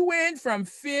 when he went from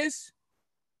Fisk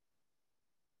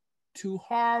to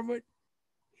Harvard,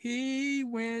 he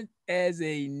went as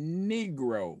a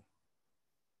Negro.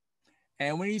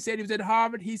 And when he said he was at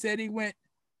Harvard, he said he went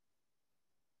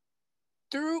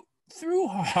through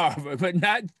Harvard, but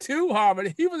not to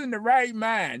Harvard. He was in the right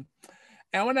mind.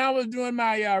 And when I was doing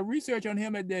my research on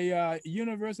him at the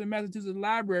University of Massachusetts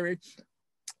Library,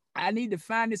 I need to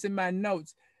find this in my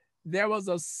notes. There was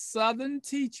a Southern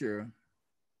teacher,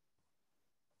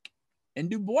 and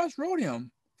Du Bois wrote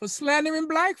him for slandering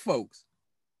Black folks.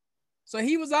 So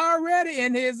he was already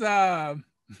in his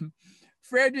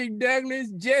Frederick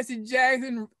Douglass, Jesse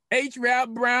Jackson, H. Rap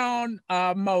Brown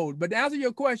mode. But to answer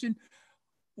your question,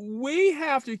 we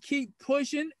have to keep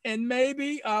pushing, and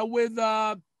maybe with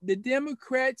the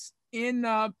Democrats in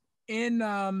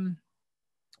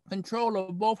control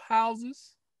of both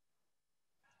houses,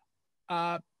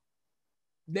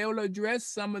 they will address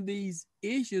some of these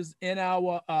issues in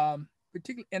our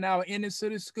particularly in our inner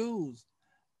city schools.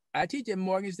 I teach at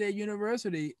Morgan State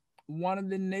University, one of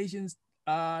the nation's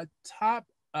top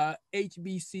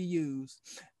HBCUs.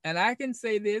 And I can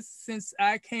say this, since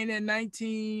I came in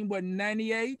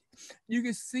 98, you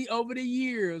can see over the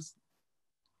years,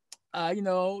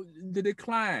 the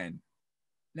decline.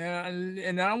 Now,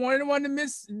 and I don't want anyone to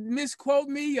misquote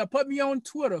me or put me on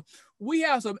Twitter. We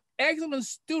have some excellent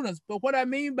students, but what I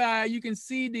mean by you can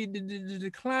see the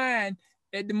decline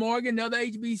at the Morgan and other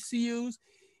HBCUs,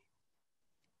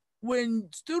 when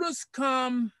students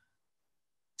come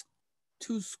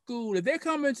to school, if they're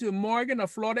coming to Morgan or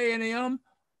Florida A&M,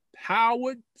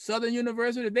 Howard, Southern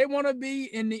University, if they want to be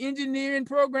in the engineering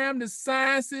program, the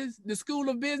sciences, the School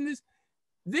of Business,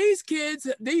 these kids,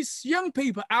 these young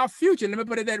people, our future, let me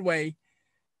put it that way,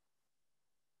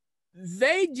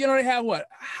 they generally have what?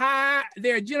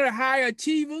 They're generally high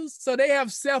achievers, so they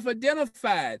have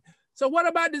self-identified. So what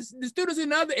about the students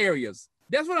in other areas?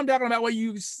 That's what I'm talking about, where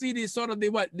you see this sort of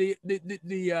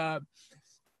the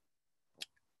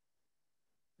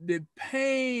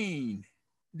pain,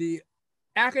 the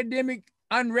academic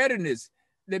unreadiness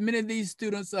that many of these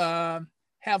students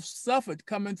have suffered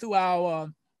coming through our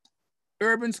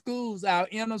urban schools, our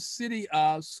inner city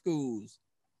schools.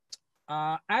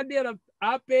 I did an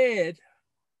op-ed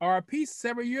or a piece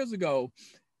several years ago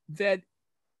that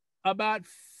about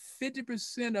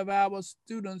 50% of our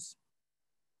students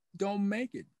don't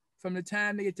make it from the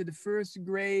time they get to the first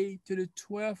grade to the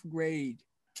 12th grade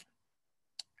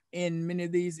in many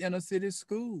of these inner city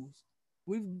schools.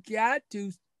 We've got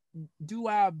to do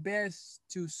our best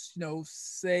to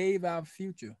save our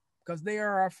future, because they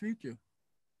are our future.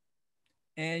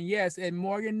 And yes, at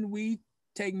Morgan, we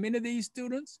take many of these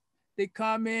students. They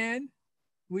come in,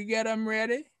 We get them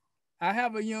ready. I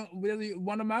have a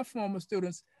one of my former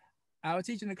students. I was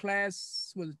teaching a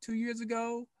class, was it 2 years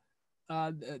ago?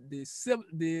 The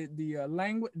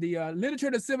language, the literature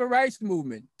of the civil rights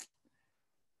movement.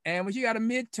 And when she got a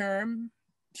midterm,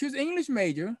 she was an English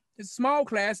major. It's a small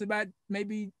class, about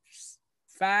maybe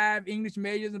 5 English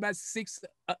majors, about 6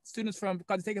 students from,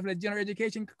 because they take it for the general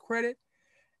education credit.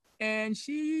 And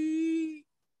she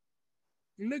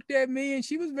looked at me and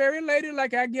she was very elated,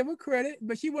 like I give her credit,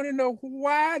 but she wanted to know,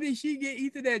 why did she get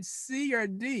either that C or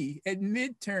D at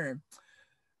midterm?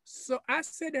 So I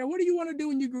said, what do you want to do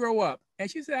when you grow up? And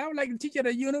she said, I would like to teach at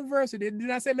a university.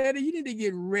 And I said, lady, you need to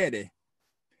get ready.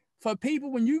 For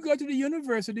people, when you go to the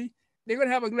university, they're going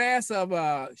to have a glass of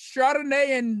Chardonnay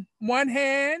in one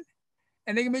hand,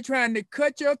 and they're going to be trying to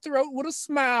cut your throat with a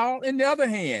smile in the other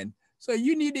hand. So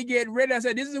you need to get ready. I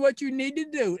said, this is what you need to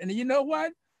do. And you know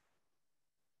what?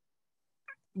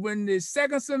 When the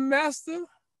second semester,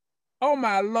 oh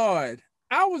my Lord,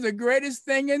 I was the greatest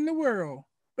thing in the world.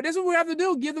 But that's what we have to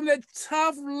do, give them that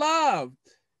tough love.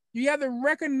 You have to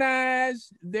recognize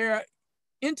their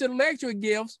intellectual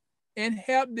gifts and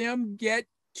help them get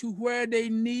to where they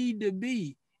need to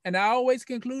be. And I always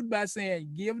conclude by saying,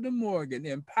 give them Morgan,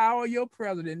 empower your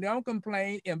president. Don't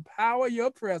complain, empower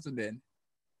your president.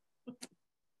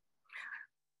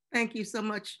 Thank you so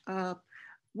much.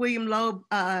 William Loeb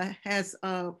has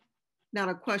not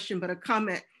a question, but a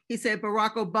comment. He said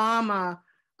Barack Obama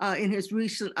in his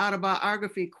recent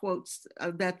autobiography quotes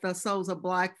that the souls of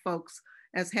Black folks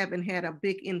as having had a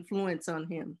big influence on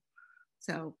him.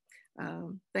 So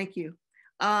thank you.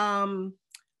 Alice,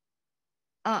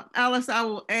 I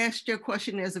will ask your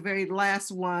question as the very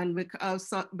last one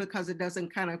because it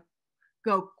doesn't kind of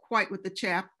go quite with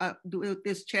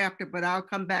this chapter, but I'll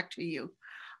come back to you.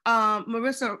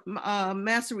 Marissa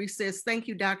Massery says, thank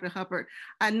you, Dr. Hubbard.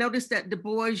 I noticed that Du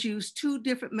Bois used 2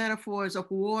 different metaphors of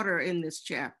water in this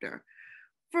chapter.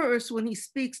 First, when he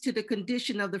speaks to the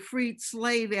condition of the freed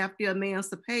slave after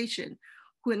emancipation,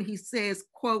 when he says,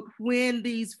 quote, when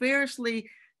these variously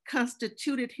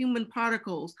constituted human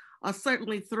particles are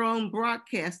certainly thrown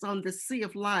broadcast on the sea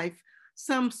of life,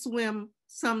 some swim,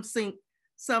 some sink,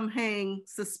 some hang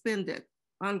suspended,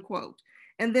 unquote.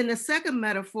 And then the second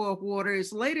metaphor of water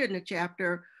is later in the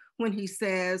chapter when he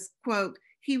says, quote,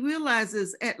 he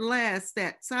realizes at last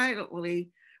that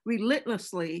silently,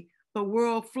 relentlessly, the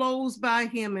world flows by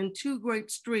him in 2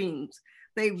 great streams.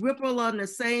 They ripple on the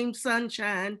same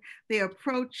sunshine. They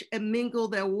approach and mingle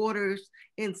their waters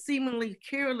in seemingly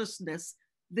carelessness.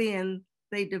 Then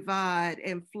they divide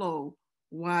and flow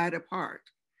wide apart.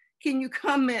 Can you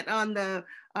comment on the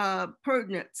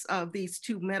pertinence of these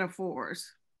 2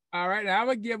 metaphors? All right, I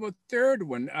will give a third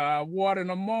one, water, in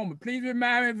a moment. Please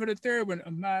remind me for the third one,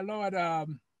 my Lord.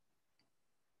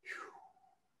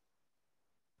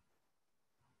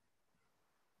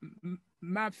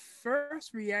 My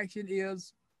first reaction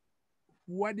is,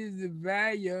 what is the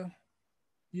value,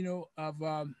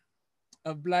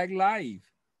 of Black life?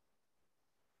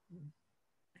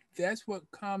 That's what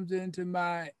comes into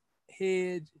my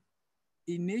head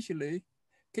initially.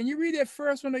 Can you read that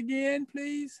first one again,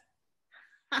 please?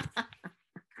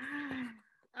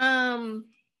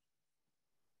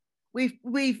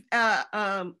 We've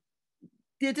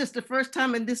did this the first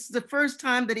time, and this is the first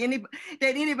time that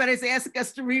anybody's asked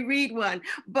us to reread one.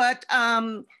 But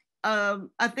I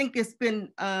think it's been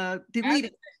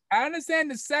deleted. I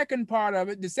understand the second part of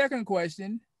it, the second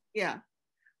question. Yeah.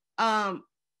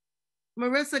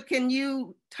 Marissa, can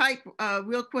you type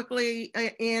real quickly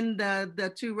in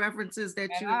the 2 references that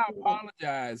and I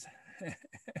apologize.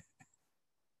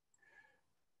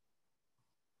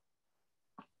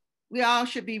 We all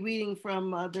should be reading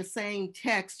from the same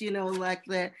text, like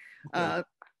the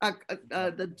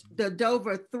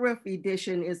Dover Thrift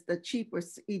edition is the cheaper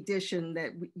edition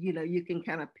that, you can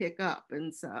kind of pick up.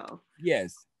 And so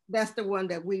yes, that's the one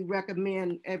that we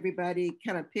recommend everybody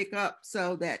kind of pick up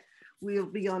so that we'll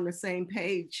be on the same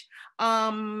page.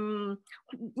 When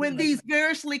these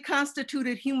variously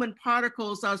constituted human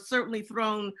particles are certainly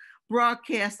thrown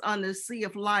broadcast on the sea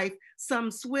of life, some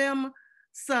swim,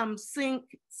 some sink,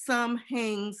 some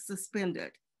hang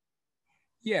suspended.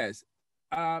 Yes.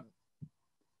 And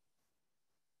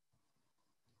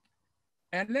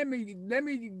let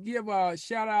me give a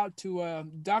shout out to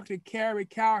Dr. Carrie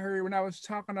Cowherd when I was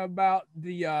talking about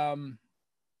the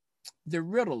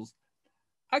riddles.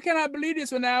 I cannot believe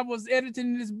this when I was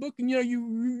editing this book, and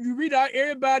you read out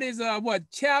everybody's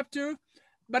chapter,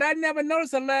 but I never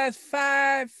noticed the last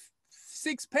 5,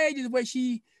 6 pages where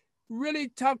she really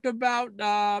talked about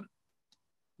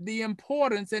the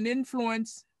importance and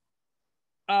influence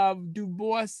of Du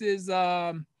Bois's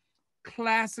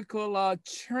classical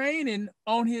training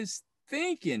on his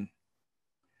thinking.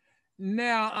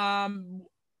 Now,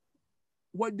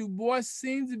 what Du Bois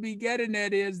seems to be getting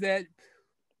at is that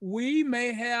we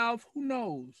may have, who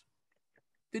knows,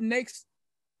 the next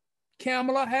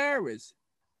Kamala Harris,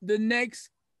 the next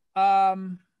Barack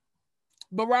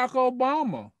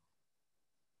Obama.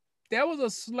 There was a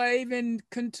slave in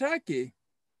Kentucky.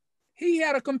 He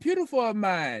had a computer for a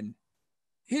mind.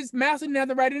 His master didn't have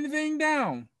to write anything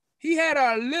down. He had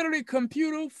a literally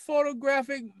computer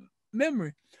photographic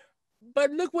memory.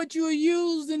 But look what you're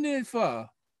using it for.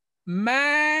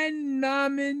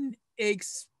 Mind-numbing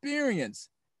experience.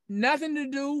 Nothing to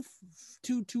do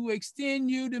to extend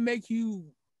you, to make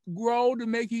you grow, to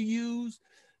make you use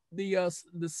the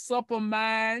supple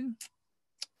mind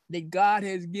that God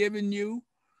has given you.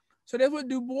 So that's what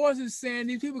Du Bois is saying.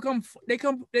 These people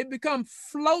become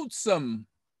flotsam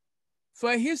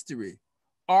for history.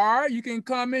 Or you can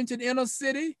come into the inner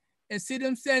city and see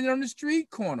them standing on the street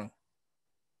corner.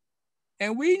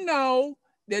 And we know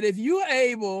that if you're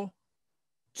able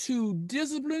to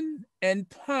discipline and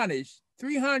punish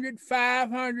 300,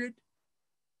 500,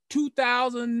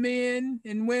 2,000 men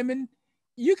and women,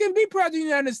 you can be president of the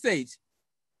United States.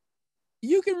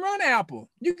 You can run Apple.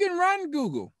 You can run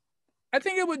Google. I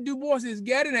think that's what Du Bois is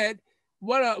getting at.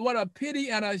 What a pity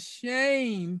and a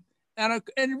shame, and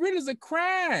really is a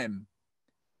crime.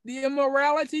 The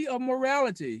immorality of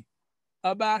morality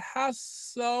about how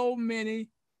so many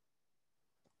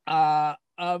of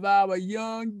our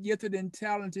young, gifted, and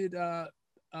talented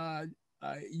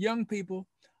young people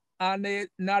are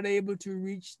not able to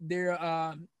reach their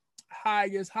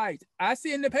highest heights. I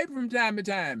see in the paper from time to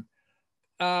time,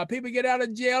 people get out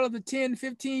of jail after 10,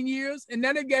 15 years, and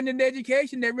now they've gotten into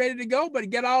education, they're ready to go, but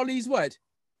get all these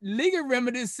legal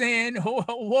remedies saying,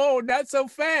 whoa, not so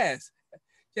fast.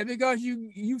 Just because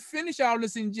you finish all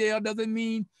this in jail doesn't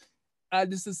mean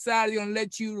the society gonna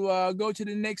let you go to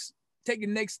take the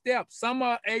next step. Some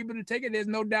are able to take it, there's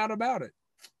no doubt about it.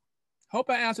 Hope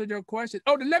I answered your question.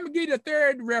 Oh, let me give you the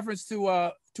third reference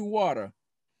to water.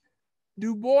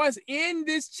 Du Bois in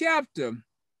this chapter,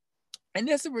 and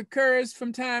this recurs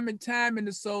from time to time in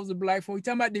the Souls of Black folk. We're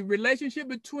talking about the relationship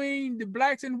between the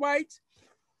blacks and whites,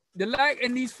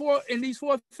 and these four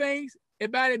things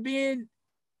about it being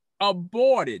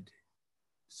aborted.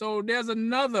 So there's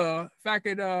another, if I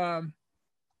could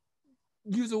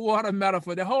use a water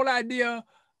metaphor, the whole idea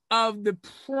of the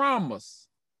promise.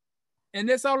 And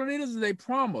that's all it is a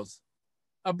promise.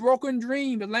 A broken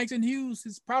dream. That Langston Hughes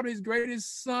is probably his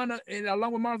greatest son,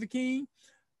 along with Martin Luther King.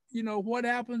 You know, what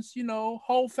happens,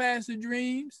 hold fast to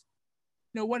dreams.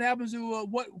 What happens to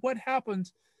what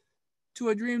happens to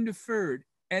a dream deferred?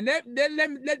 And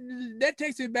that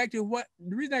takes me back to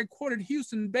the reason I quoted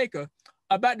Houston Baker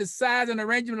about the size and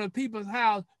arrangement of people's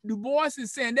house. Du Bois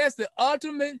is saying that's the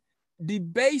ultimate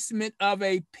debasement of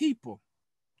a people,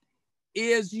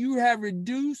 is you have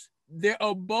reduced their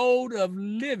abode of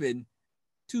living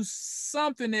to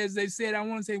something, as they said, I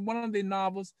want to say one of the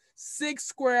novels, 6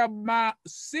 square block.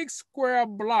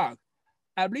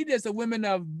 I believe that's the Women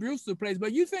of Brewster place.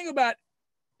 But you think about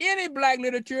any Black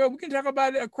literature, we can talk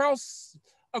about it across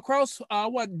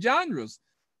what genres,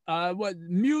 what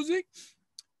music.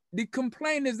 The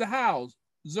complaint is the house.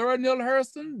 Zora Neale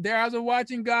Hurston, There's a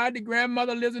Watching God. The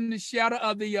grandmother lives in the shadow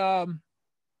of the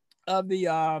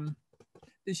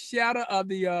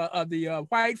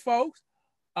white folks.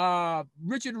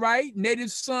 Richard Wright,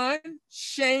 Native Son.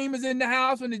 Shame is in the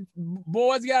house when the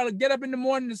boys got to get up in the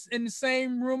morning in the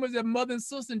same room as their mother and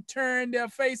sister and turn their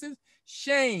faces.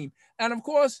 Shame. And of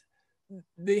course,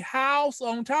 the house,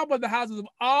 on top of the houses of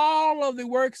all of the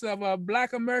works of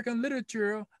Black American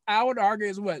literature, I would argue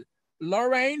is what?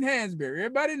 Lorraine Hansberry.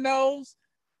 Everybody knows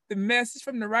the message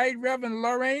from the Right Reverend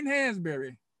Lorraine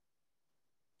Hansberry.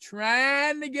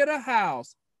 Trying to get a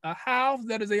house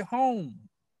that is a home.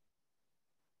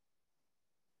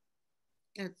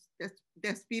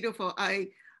 That's beautiful. I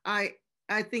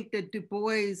think that Du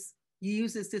Bois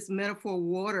uses this metaphor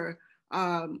water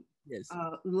Yes.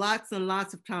 Lots and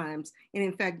lots of times, and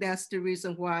in fact, that's the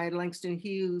reason why Langston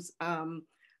Hughes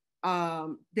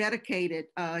dedicated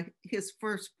his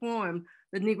first poem,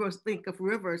 "The Negroes Think of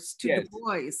Rivers," to Yes. Du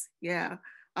Bois. Yeah,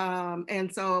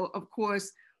 and so of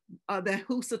course. The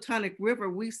Housatonic River,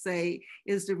 we say,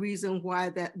 is the reason why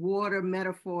that water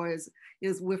metaphor is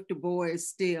with Du Bois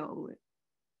still.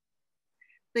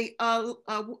 The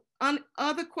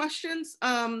other questions,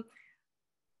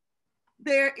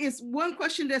 there is one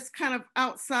question that's kind of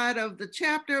outside of the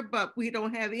chapter, but we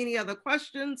don't have any other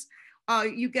questions.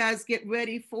 You guys get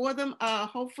ready for them,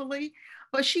 hopefully.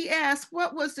 But she asked,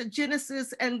 what was the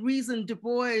genesis and reason Du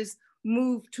Bois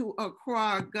moved to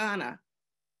Accra, Ghana?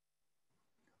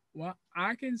 Well,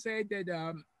 I can say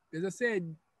that, as I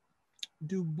said,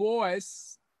 Du Bois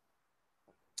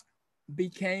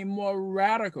became more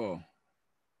radical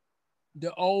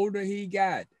the older he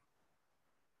got.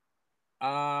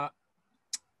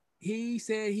 He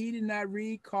said he did not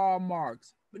read Karl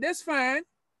Marx, but that's fine.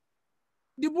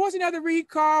 Du Bois didn't have to read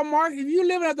Karl Marx. If you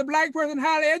live as a Black person,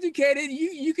 highly educated,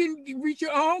 you can reach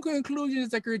your own conclusions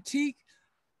as a critique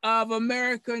of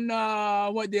American,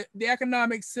 the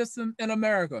economic system in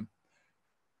America.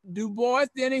 Du Bois,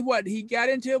 then he got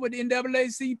into it with the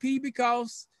NAACP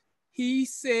because he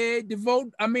said to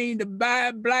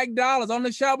buy black dollars on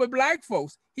the shop with black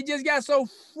folks. He just got so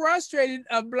frustrated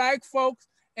of black folks,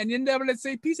 and the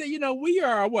NAACP said, we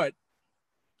are what?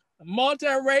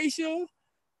 Multiracial.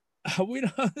 We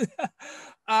don't,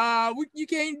 you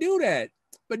can't do that.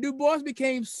 But Du Bois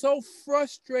became so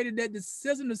frustrated that the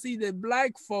system to see that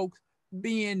black folks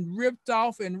being ripped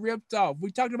off.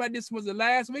 We talked about this was the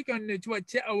last week on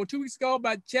 2 weeks ago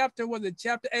about chapter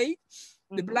 8,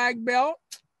 the black belt,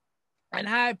 and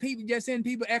how people just send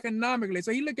people economically.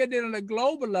 So he looked at it on a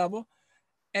global level,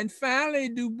 and finally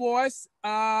Du Bois.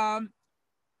 I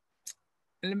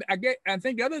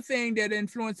think the other thing that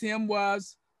influenced him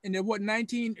was in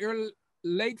the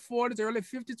late 40s, early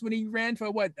 50s when he ran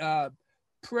for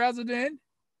president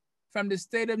from the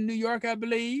state of New York, I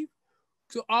believe.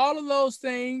 So all of those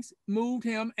things moved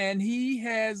him, and he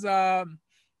has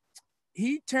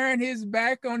he turned his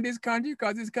back on this country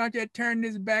because this country had turned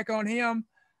his back on him.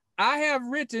 I have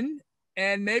written,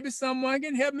 and maybe someone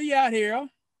can help me out here.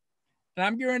 And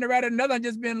I'm going to write another. I've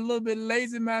just been a little bit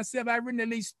lazy myself. I've written at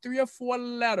least 3 or 4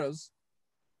 letters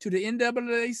to the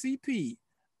NAACP.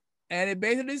 And it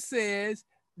basically says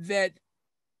that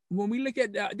when we look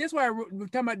at, that's why we're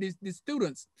talking about the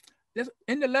students.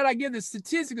 In the letter, I give the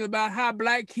statistics about how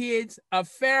black kids are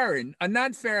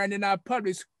not faring in our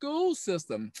public school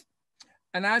system.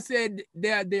 And I said,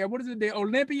 the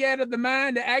Olympiad of the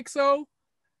Mind, the AXO.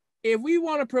 If we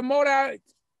want to promote our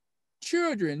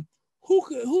children,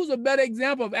 who's a better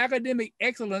example of academic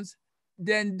excellence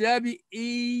than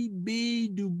W.E.B.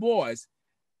 Du Bois?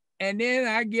 And then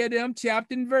I give them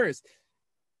chapter and verse.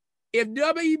 If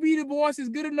W.E.B. Du Bois is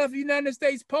good enough for the United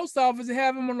States Post Office to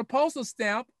have him on the postal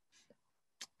stamp,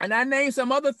 and I name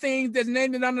some other things that's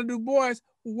named it under Du Bois,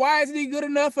 why isn't he good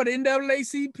enough for the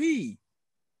NAACP?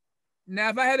 Now,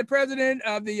 if I had the president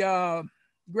of the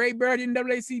Great Barrier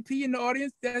NAACP in the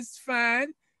audience, that's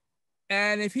fine.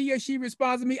 And if he or she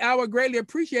responds to me, I would greatly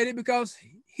appreciate it because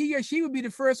he or she would be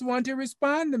the first one to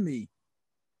respond to me.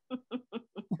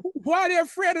 Why are they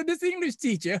afraid of this English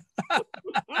teacher? But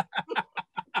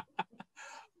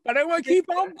I want to keep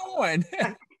on going.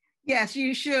 Yes,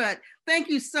 you should. Thank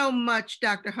you so much,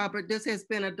 Dr. Hubbard. This has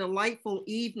been a delightful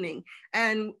evening.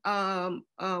 And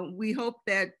we hope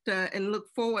that and look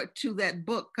forward to that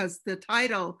book because the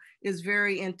title is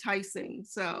very enticing.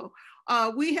 So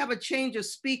we have a change of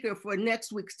speaker for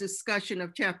next week's discussion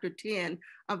of chapter 10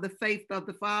 of the Faith of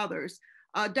the Fathers.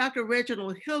 Dr.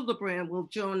 Reginald Hildebrand will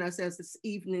join us as this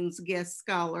evening's guest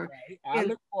scholar. Right. I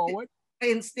look forward.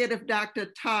 Instead of Dr.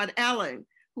 Todd Allen,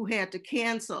 who had to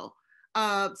cancel.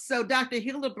 So Dr.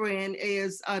 Hildebrand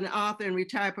is an author and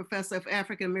retired professor of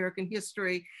African-American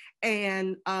history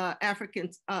and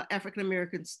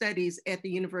African-American studies at the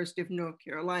University of North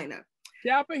Carolina.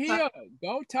 Chapel Hill,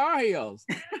 go Tar Heels.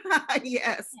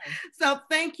 Yes. So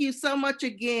thank you so much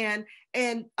again.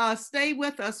 And stay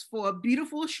with us for a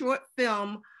beautiful short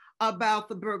film about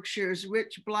the Berkshires,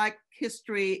 rich Black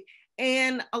history,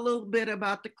 and a little bit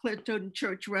about the Clinton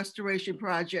Church Restoration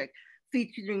Project,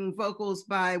 featuring vocals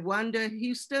by Wanda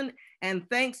Houston, and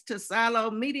thanks to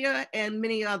Silo Media and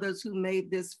many others who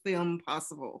made this film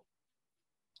possible.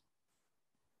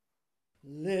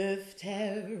 Lift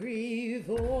every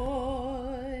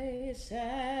voice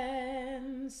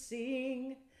and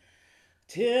sing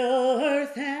till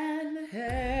earth and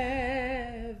heaven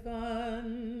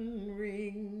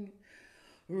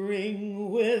ring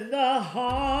with the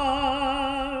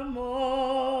harmonies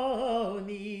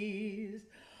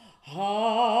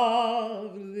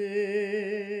of liberty.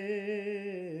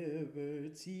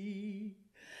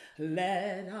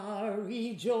 Let our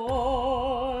rejoicing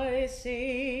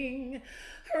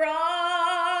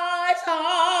rise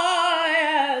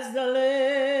high as the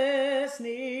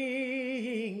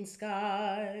listening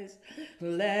skies.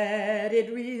 Let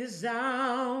it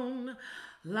resound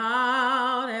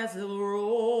loud as the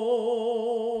rolling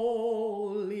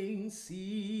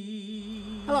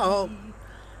sea. Hello,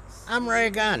 I'm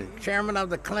Ray Gunn, chairman of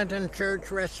the Clinton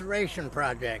Church Restoration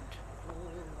Project.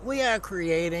 We are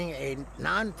creating a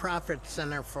nonprofit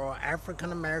center for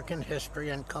African American history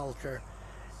and culture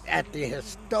at the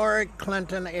historic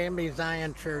Clinton A.M.E.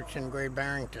 Zion Church in Great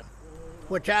Barrington,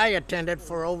 which I attended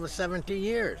for over 70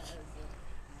 years.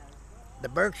 The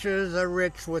Berkshires are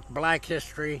rich with black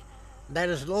history that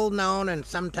is little known and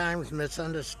sometimes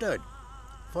misunderstood.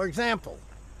 For example,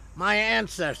 my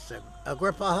ancestor,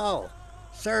 Agrippa Hull,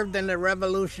 served in the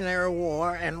Revolutionary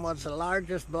War and was the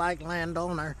largest black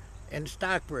landowner in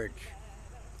Stockbridge.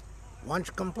 Once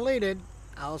completed,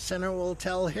 our center will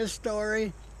tell his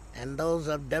story and those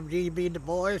of W.E.B. Du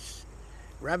Bois,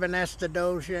 Reverend Esther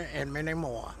Dozier, and many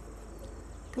more.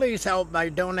 Please help by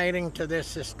donating to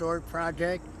this historic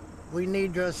project. We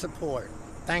need your support.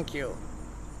 Thank you.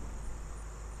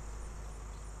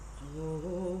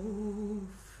 Oh,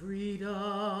 freedom.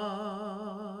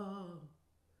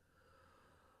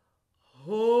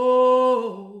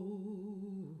 Oh,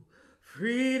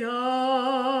 freedom.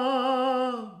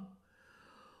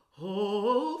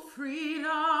 Oh,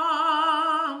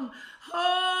 freedom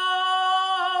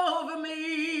over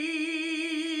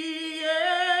me.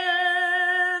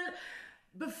 And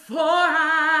before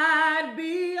I'd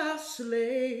be a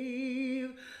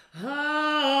slave,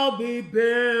 I'll be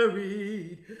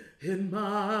buried in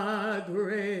my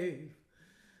grave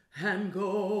and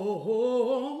go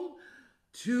home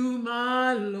to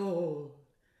my Lord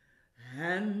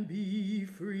and be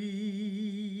free.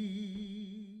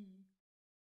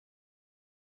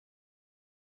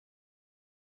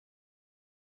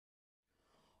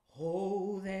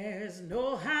 Oh, there's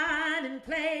no hiding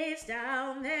place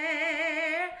down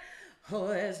there. Oh,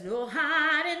 there's no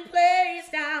hiding place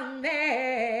down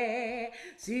there.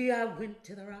 See, I went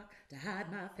to the rock to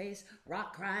hide my face.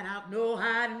 Rock cried out, no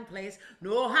hiding place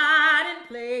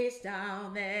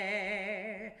down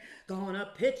there. Gonna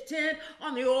pitch tent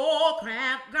on the old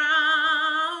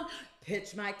campground.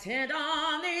 Pitch my tent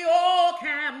on the old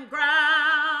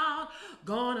campground.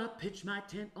 Gonna pitch my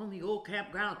tent on the old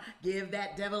campground. Give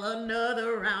that devil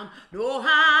another round. No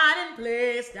hiding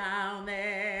place down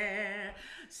there.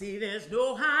 See, there's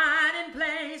no hiding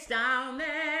place down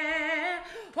there.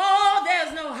 Oh,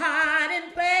 there's no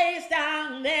hiding place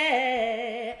down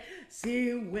there.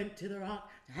 See, went to the rock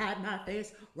to hide my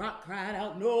face. Rock cried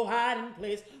out, no hiding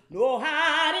place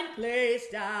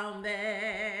down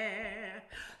there.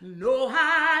 No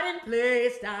hiding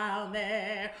place down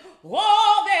there.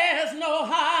 Oh, there's no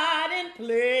hiding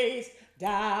place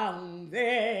down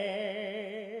there.